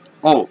say,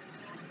 oh,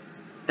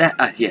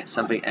 that, here,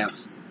 something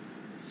else.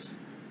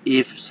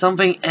 If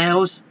something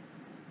else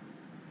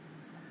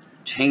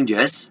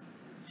changes,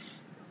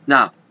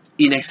 now,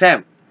 in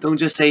exam, don't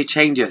just say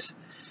changes.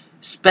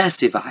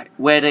 Specify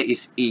whether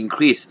it's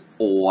increased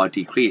or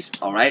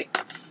decreased, alright?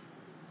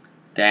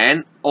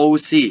 Then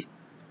OC,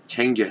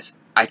 changes.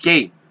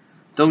 Again,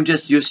 don't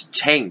just use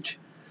change.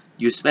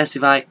 You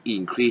specify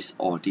increase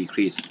or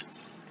decrease.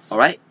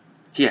 Alright?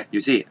 Here, you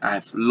see, I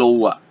have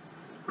lower,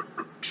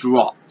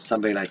 drop,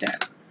 something like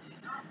that.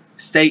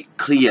 State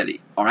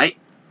clearly, alright?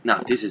 Now,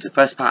 this is the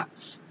first part.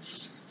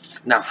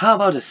 Now, how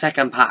about the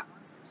second part?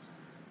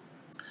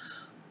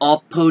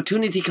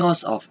 Opportunity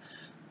cost of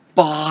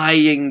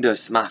buying the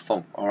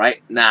smartphone,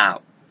 alright?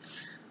 Now,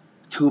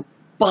 to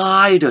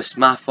buy the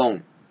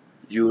smartphone,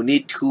 you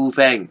need two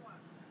things.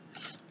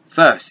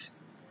 First,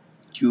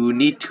 you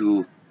need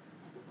to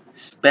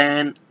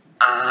spend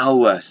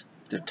hours,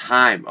 the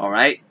time,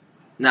 alright?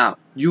 Now,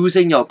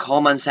 using your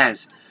common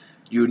sense,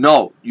 you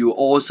know you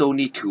also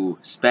need to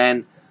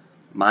spend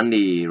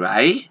money,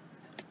 right?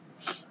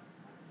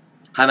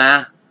 係咪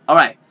啊?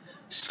 Alright,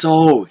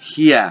 so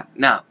here,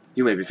 now,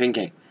 you may be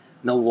thinking,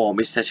 no,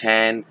 Mr.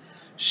 Chan,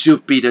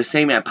 should be the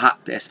same as part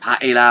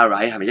A 啦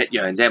right? 係咪一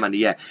樣啫？問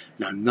啲嘢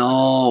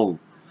No,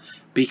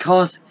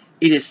 because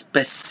it is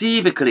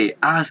specifically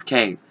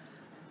asking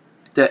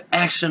the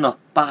action of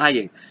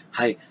buying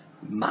係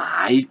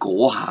買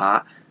嗰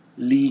下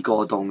呢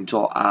個動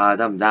作啊，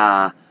得唔得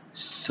啊？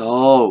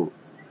 So,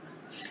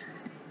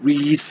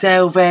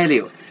 resale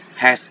value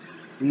has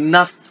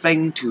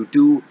nothing to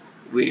do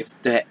with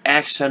the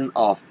action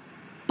of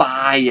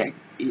buying.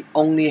 It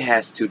only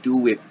has to do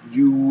with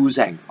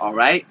using,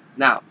 alright?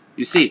 Now,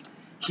 you see,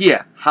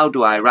 here, how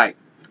do I write?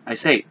 I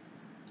say,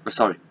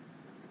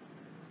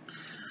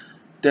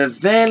 the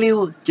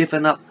value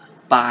given up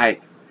by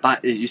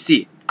you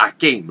see,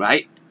 again,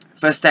 right?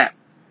 First step,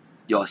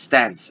 your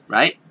stance,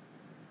 right?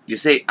 You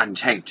say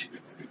unchanged,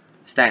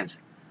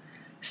 stance.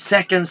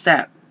 Second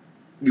step,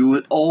 you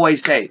would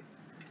always say,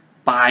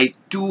 by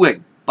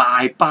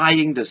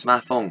buying the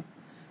smartphone,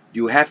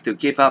 you have to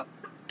give up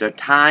the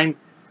time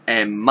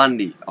and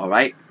money,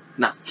 alright?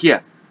 Now,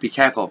 here, be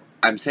careful,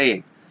 I'm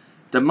saying,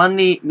 the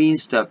money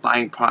means the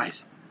buying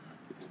price,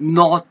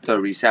 not the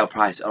resale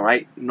price,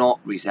 alright? Not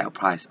resale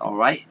price,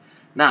 alright?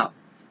 Now,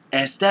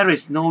 as there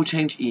is no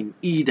change in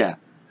either,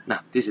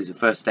 now, this is the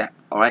first step,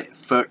 alright?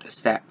 Third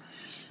step,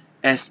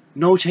 as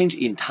no change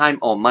in time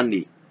or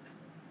money,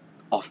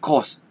 of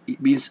course,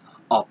 it means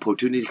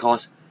opportunity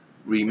cost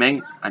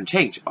remain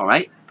unchanged,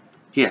 alright?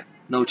 Here,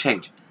 no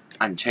change,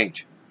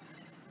 unchanged.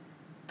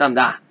 得唔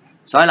得啊？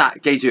所以啦，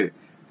記住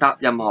答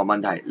任何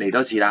問題嚟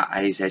多次啦，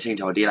寫清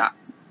楚啲啦。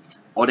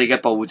我哋嘅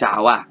步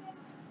驟啊，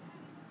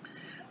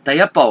第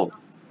一步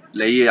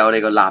你要有你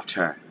個立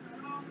場，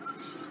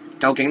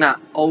究竟啦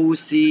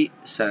OC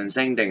上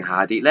升定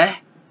下跌呢？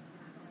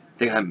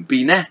定係唔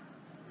變呢？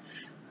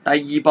第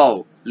二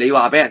步你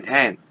話俾人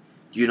聽，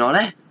原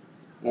來呢，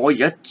我而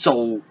家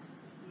做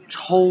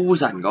操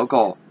神嗰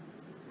個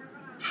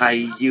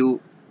係要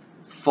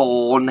放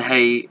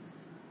棄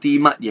啲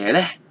乜嘢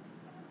呢？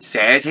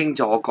寫清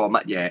楚個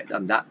乜嘢得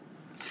唔得？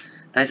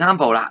第三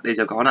步啦，你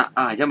就講啦，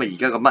因為而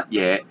家個乜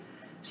嘢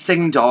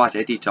升咗或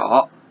者跌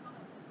咗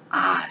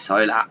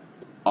所以啦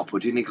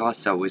opportunity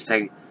cost 就會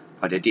升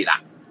或者跌啦，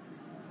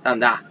得唔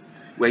得啊？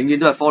永遠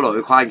都係 follow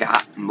佢框架，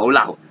唔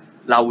好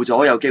漏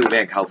咗有機會俾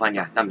人扣分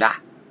嘅，得唔得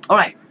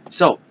？Alright,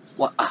 so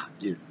what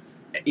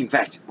in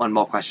fact, one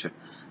more question.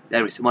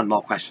 There is one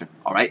more question.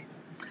 Alright.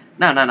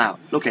 Now,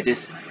 look at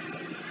this.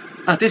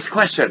 This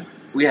question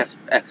we have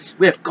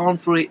gone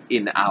through it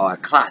in our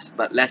class,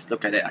 but let's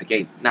look at it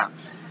again. Now,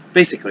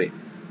 basically,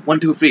 1,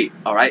 2, 3.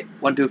 Alright,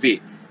 1, 2,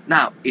 3.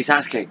 Now it's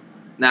asking.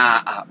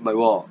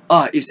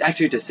 It's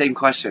actually the same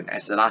question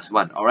as the last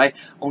one. Alright,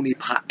 only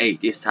part A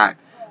this time.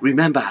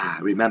 Remember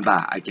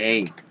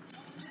again.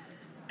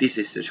 This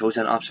is the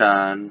chosen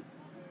option.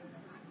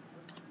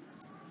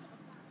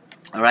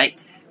 Alright,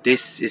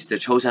 this is the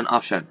chosen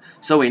option.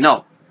 So we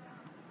know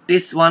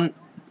this one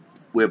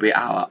will be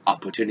our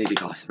opportunity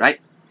cost, right?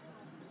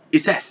 It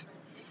says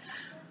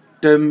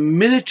the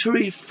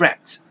military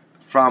threat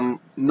from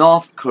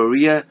North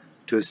Korea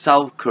to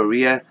South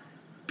Korea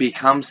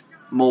becomes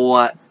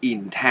more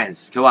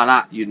intense. 佢話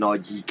啦，原來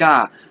而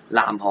家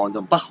南韓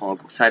同北韓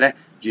嘅局勢咧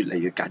越嚟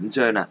越緊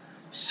張啦。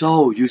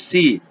So you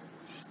see,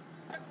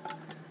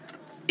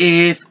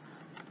 if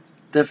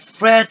the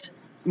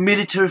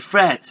military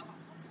threat,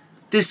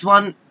 this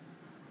one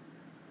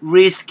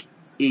risk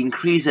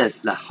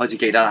increases 嗱，開始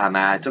記得啦，係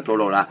咪啊？捉到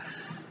路啦。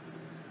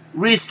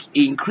Risk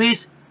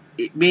increase,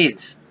 it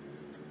means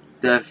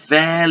the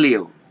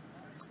value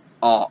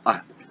or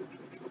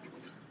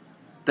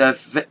the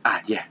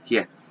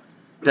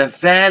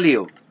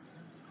value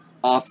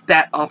of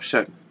that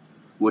option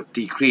would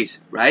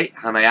decrease, right?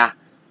 係咪啊？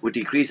 would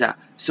decrease 啊。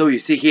So you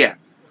see here,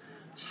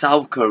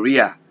 South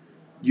Korea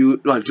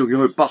仲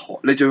要去北韓，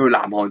你仲要去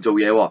南韓做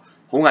嘢喎，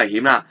好危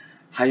險啦，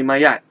係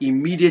咪啊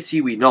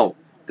 ？Immediately we know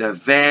the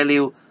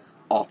value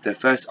of the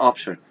first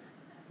option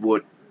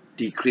would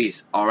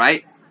decrease.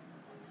 Alright?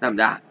 得唔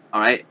得啊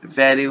 ？Alright,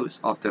 values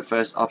of the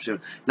first option.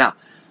 Now,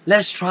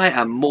 let's try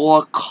a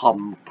more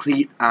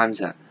complete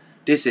answer.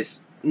 This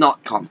is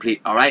not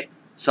complete. Alright?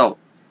 So,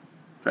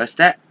 first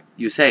step,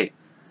 you say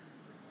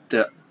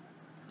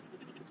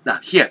now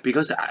here,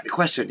 because the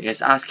question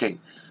is asking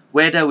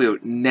whether will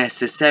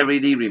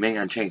necessarily remain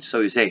unchanged. So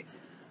you say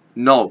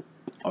no.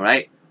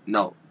 Alright?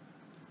 No.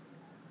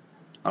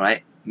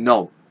 Alright?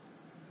 No.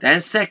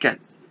 Then second,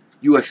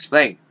 you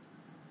explain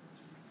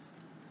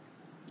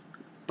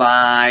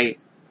by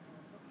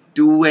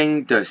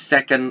doing the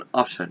second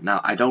option.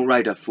 Now I don't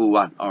write the full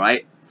one,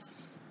 alright?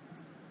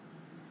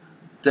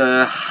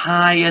 The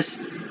highest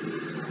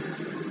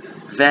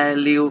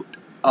valued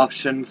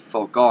option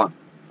forgone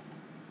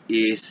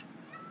is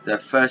the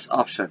first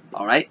option,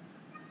 alright?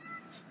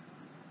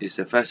 Is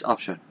the first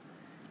option.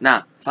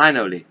 Now,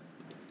 finally,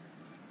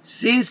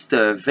 since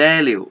the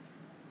value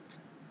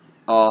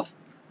of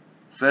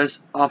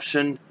first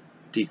option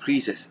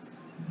decreases,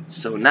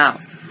 so now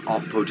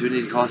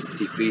opportunity cost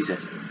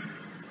decreases.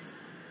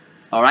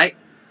 Alright?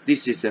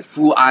 This is the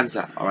full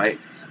answer, alright?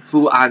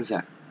 Full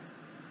answer.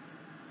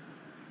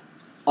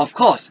 Of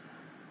course,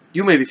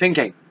 you may be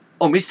thinking,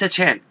 oh, Mr.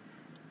 Chen,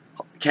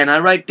 can I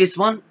write this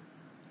one?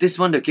 This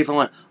one, the given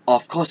one?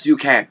 Of course you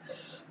can,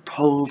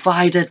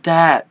 provided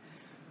that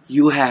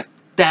you have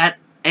that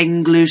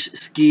English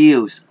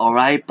skills.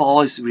 Alright,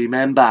 boys,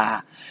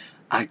 remember,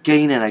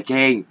 again and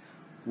again,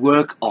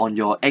 work on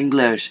your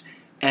English.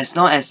 As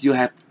long as you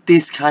have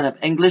this kind of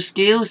English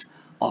skills,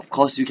 of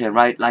course you can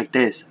write like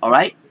this,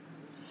 alright?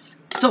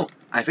 So,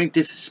 I think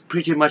this is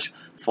pretty much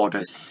for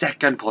the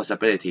second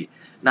possibility.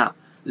 Now,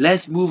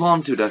 let's move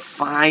on to the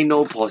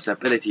final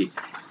possibility,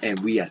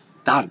 and we are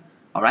done,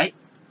 alright?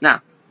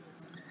 Now,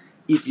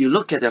 if you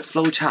look at the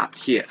flowchart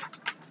here,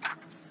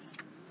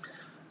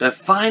 the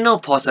final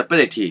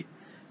possibility,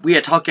 we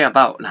are talking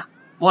about, now,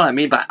 what I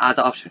mean by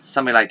other options,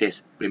 something like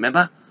this.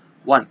 Remember?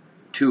 1,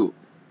 2,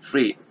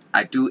 3.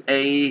 I do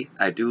A,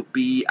 I do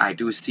B, I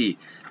do C.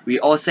 We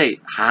all say,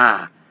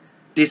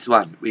 this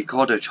one we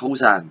call the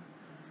chosen.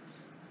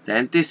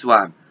 Then this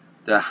one,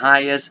 the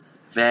highest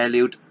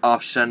valued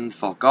option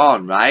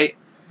forgone, right?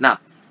 Now,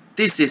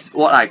 this is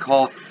what I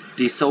call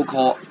the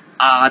so-called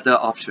other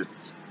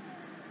options.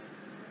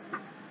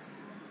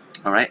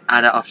 Alright,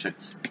 other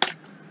options.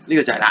 呢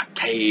個就係啦，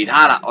其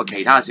他啦，我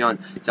其他嘅選項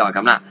就係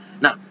咁啦。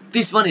Now,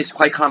 this one is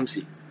quite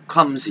clumsy,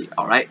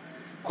 alright?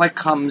 Quite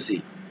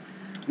clumsy.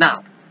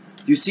 Now,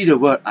 you see the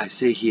word I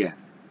say here.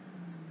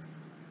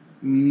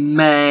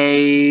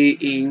 May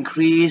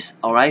increase,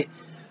 alright?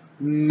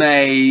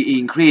 May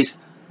increase,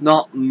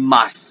 not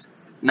must.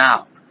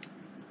 Now,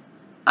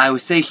 I will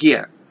say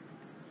here,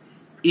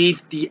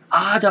 if the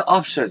other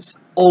options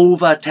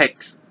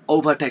overtakes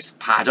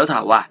爬咗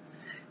頭啊，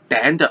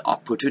 then the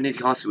opportunity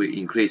cost will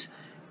increase.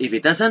 If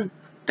it doesn't,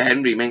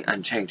 then remain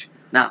unchanged.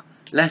 Now,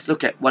 let's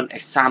look at one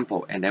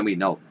example and then we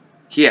know.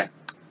 Here,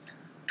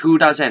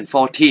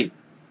 2014.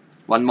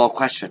 One more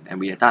question and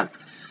we are done.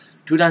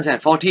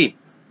 2014,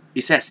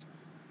 it says,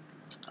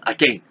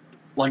 again,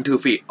 1, 2,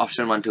 3,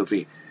 option 1, 2,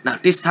 3. Now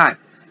this time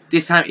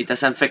it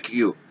doesn't fake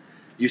you.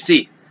 You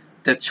see,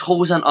 the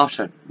chosen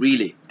option,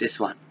 really, this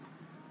one.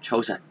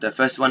 chosen. The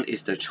first one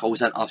is the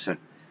chosen option.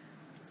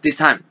 This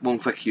time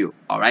won't freak you,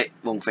 alright?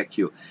 Won't freak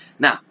you.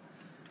 Now,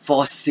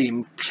 for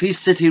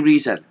simplicity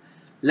reason,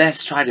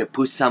 let's try to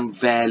put some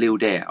value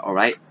there,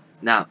 alright?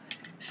 Now,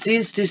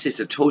 since this is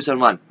the chosen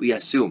one, we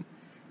assume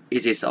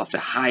it is of the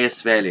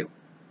highest value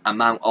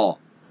among all.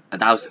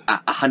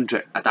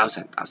 100,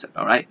 1,000,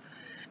 alright?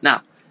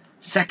 Now,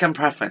 second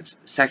preference,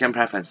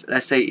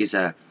 let's say is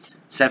a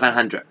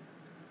 700.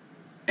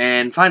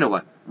 And final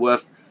one,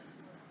 worth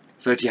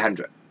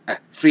 300,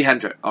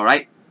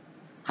 alright?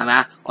 係咪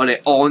啊？我哋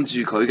按住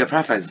佢嘅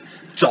preference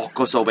作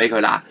個數俾佢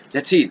啦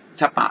，1700、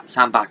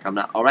300咁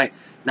啦。Alright,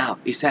 now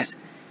it says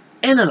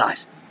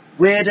analyze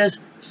whether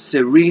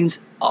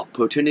Serene's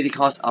opportunity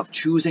cost of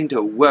choosing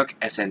to work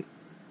as an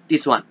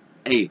this one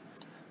A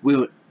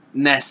will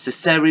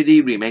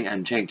necessarily remain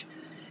unchanged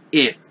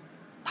if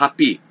part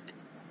B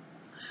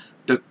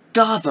the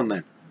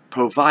government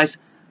provides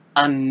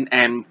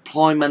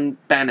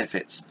unemployment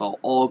benefits for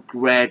all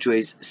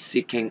graduates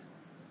seeking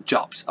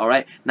jobs.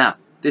 Alright, now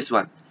this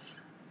one.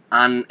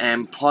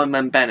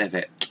 Unemployment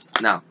benefit.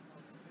 Now,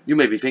 you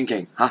may be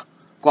thinking, huh?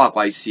 關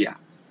鬼事啊?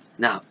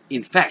 Now,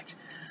 in fact,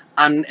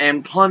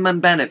 unemployment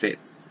benefit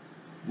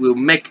will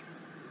make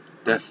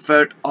the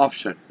third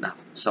option. Now,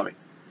 sorry,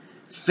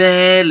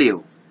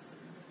 value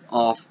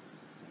of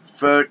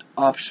third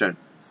option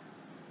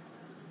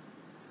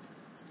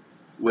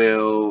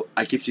will.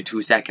 I give you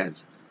 2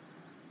 seconds.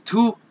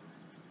 2,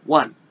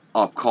 1.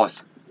 Of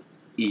course,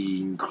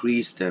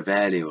 increase the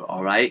value.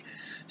 Alright.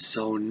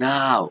 So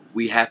now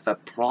we have a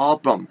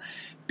problem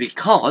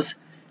because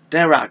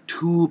there are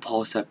 2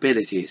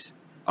 possibilities.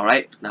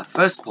 Alright, now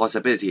first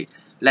possibility,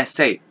 let's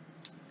say,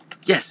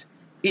 yes,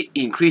 it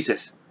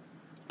increases,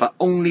 but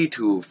only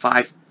to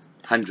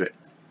 500.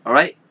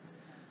 Alright,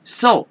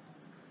 so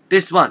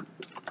this one,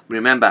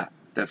 remember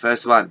the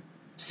first one,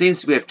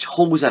 since we have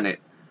chosen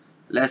it,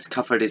 let's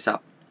cover this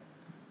up.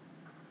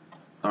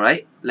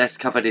 Alright, let's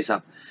cover this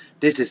up.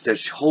 This is the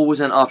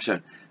chosen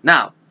option.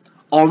 Now,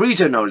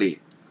 originally,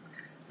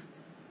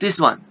 this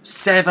one,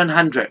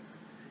 700,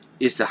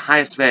 is the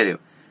highest value.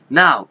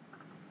 Now,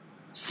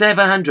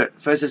 700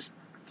 versus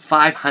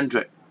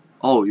 500.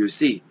 Oh, you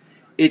see,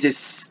 it is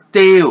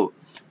still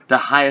the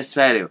highest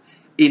value.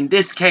 In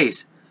this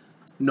case,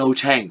 no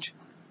change.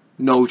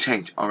 No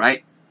change,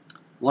 alright?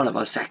 What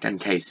about second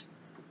case?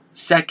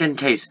 Second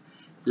case,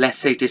 let's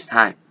say this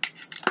time.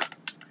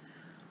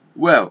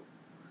 Well,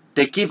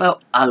 they give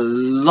out a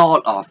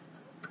lot of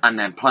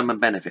unemployment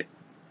benefit.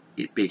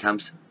 It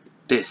becomes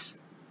this.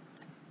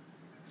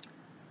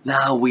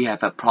 Now we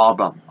have a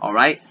problem,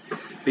 alright?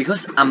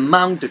 Because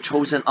among the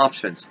chosen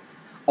options,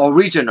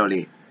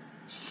 originally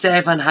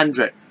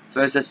 700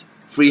 versus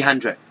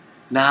 300.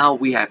 Now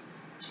we have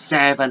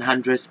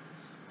 700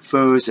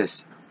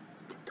 versus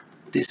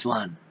this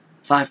one,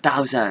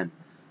 5,000.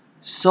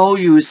 So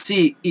you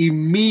see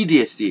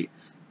immediately,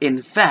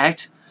 in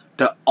fact,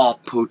 the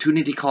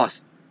opportunity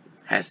cost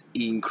has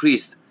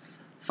increased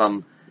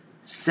from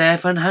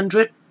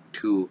 700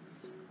 to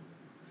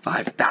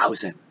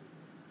 5,000.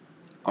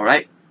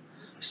 Alright?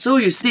 So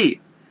you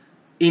see,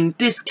 in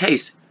this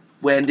case,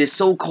 when the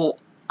so-called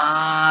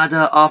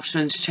other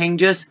options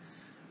changes,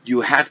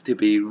 you have to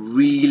be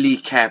really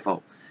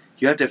careful.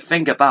 You have to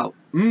think about,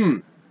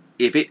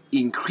 if it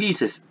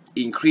increases,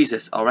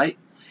 alright?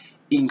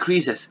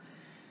 Increases,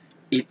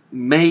 it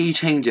may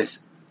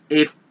changes.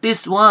 If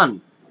this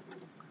one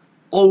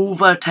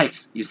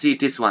overtakes, you see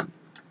this one,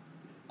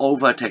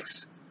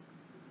 overtakes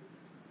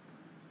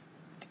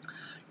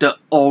the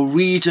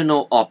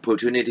original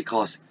opportunity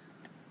cost,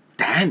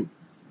 then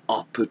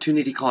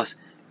opportunity cost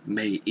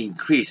may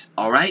increase,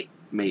 alright?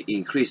 May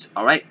increase,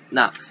 alright?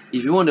 Now,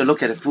 if you want to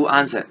look at the full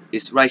answer,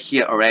 it's right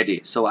here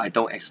already, so I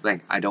don't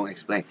explain.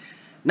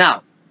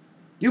 Now,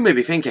 you may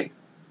be thinking,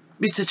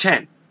 Mr.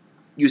 Chen,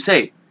 you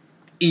say,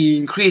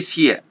 increase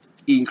here.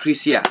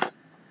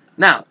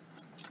 Now,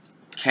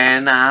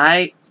 can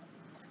I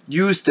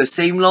use the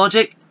same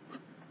logic?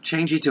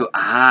 Change it to,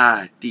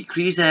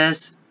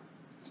 decreases.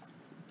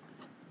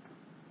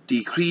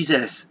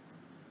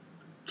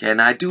 Can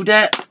I do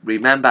that?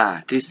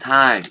 Remember, this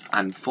time,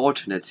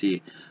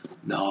 unfortunately,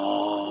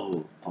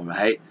 no.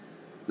 Alright?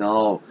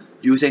 No.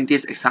 Using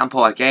this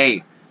example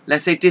again.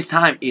 Let's say this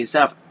time,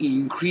 instead of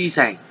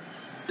increasing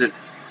the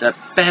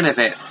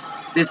benefit,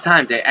 this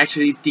time they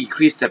actually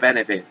decrease the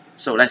benefit.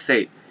 So let's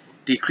say,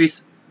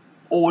 decrease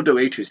all the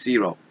way to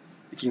 0.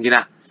 你見唔見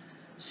啊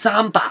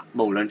？300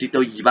無論跌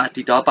到200、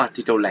跌到100、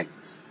跌到0，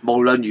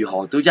無論如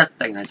何都一定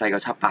係細過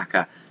700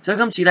㗎。所以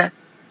今次呢，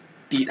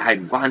跌係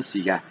唔關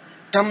事嘅。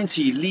今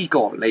次呢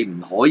個你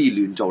唔可以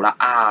亂做啦，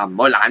唔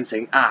可以懶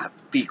醒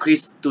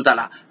decrease 都得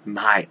啦，唔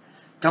係。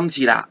今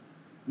次啦，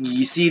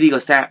意思呢個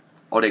step，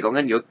我哋講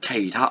緊如果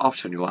其他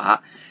option 嘅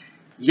話，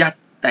一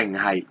定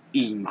係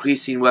increase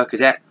先 work 嘅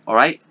啫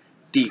 ，alright？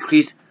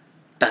 Decrease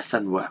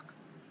doesn't work,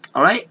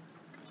 alright?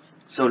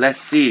 So let's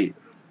see.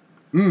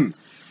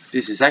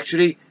 This is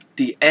actually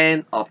the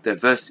end of the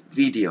first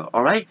video,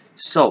 alright?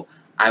 So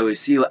I will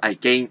see you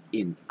again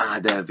in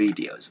other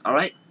videos,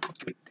 alright?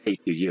 Good day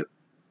to you.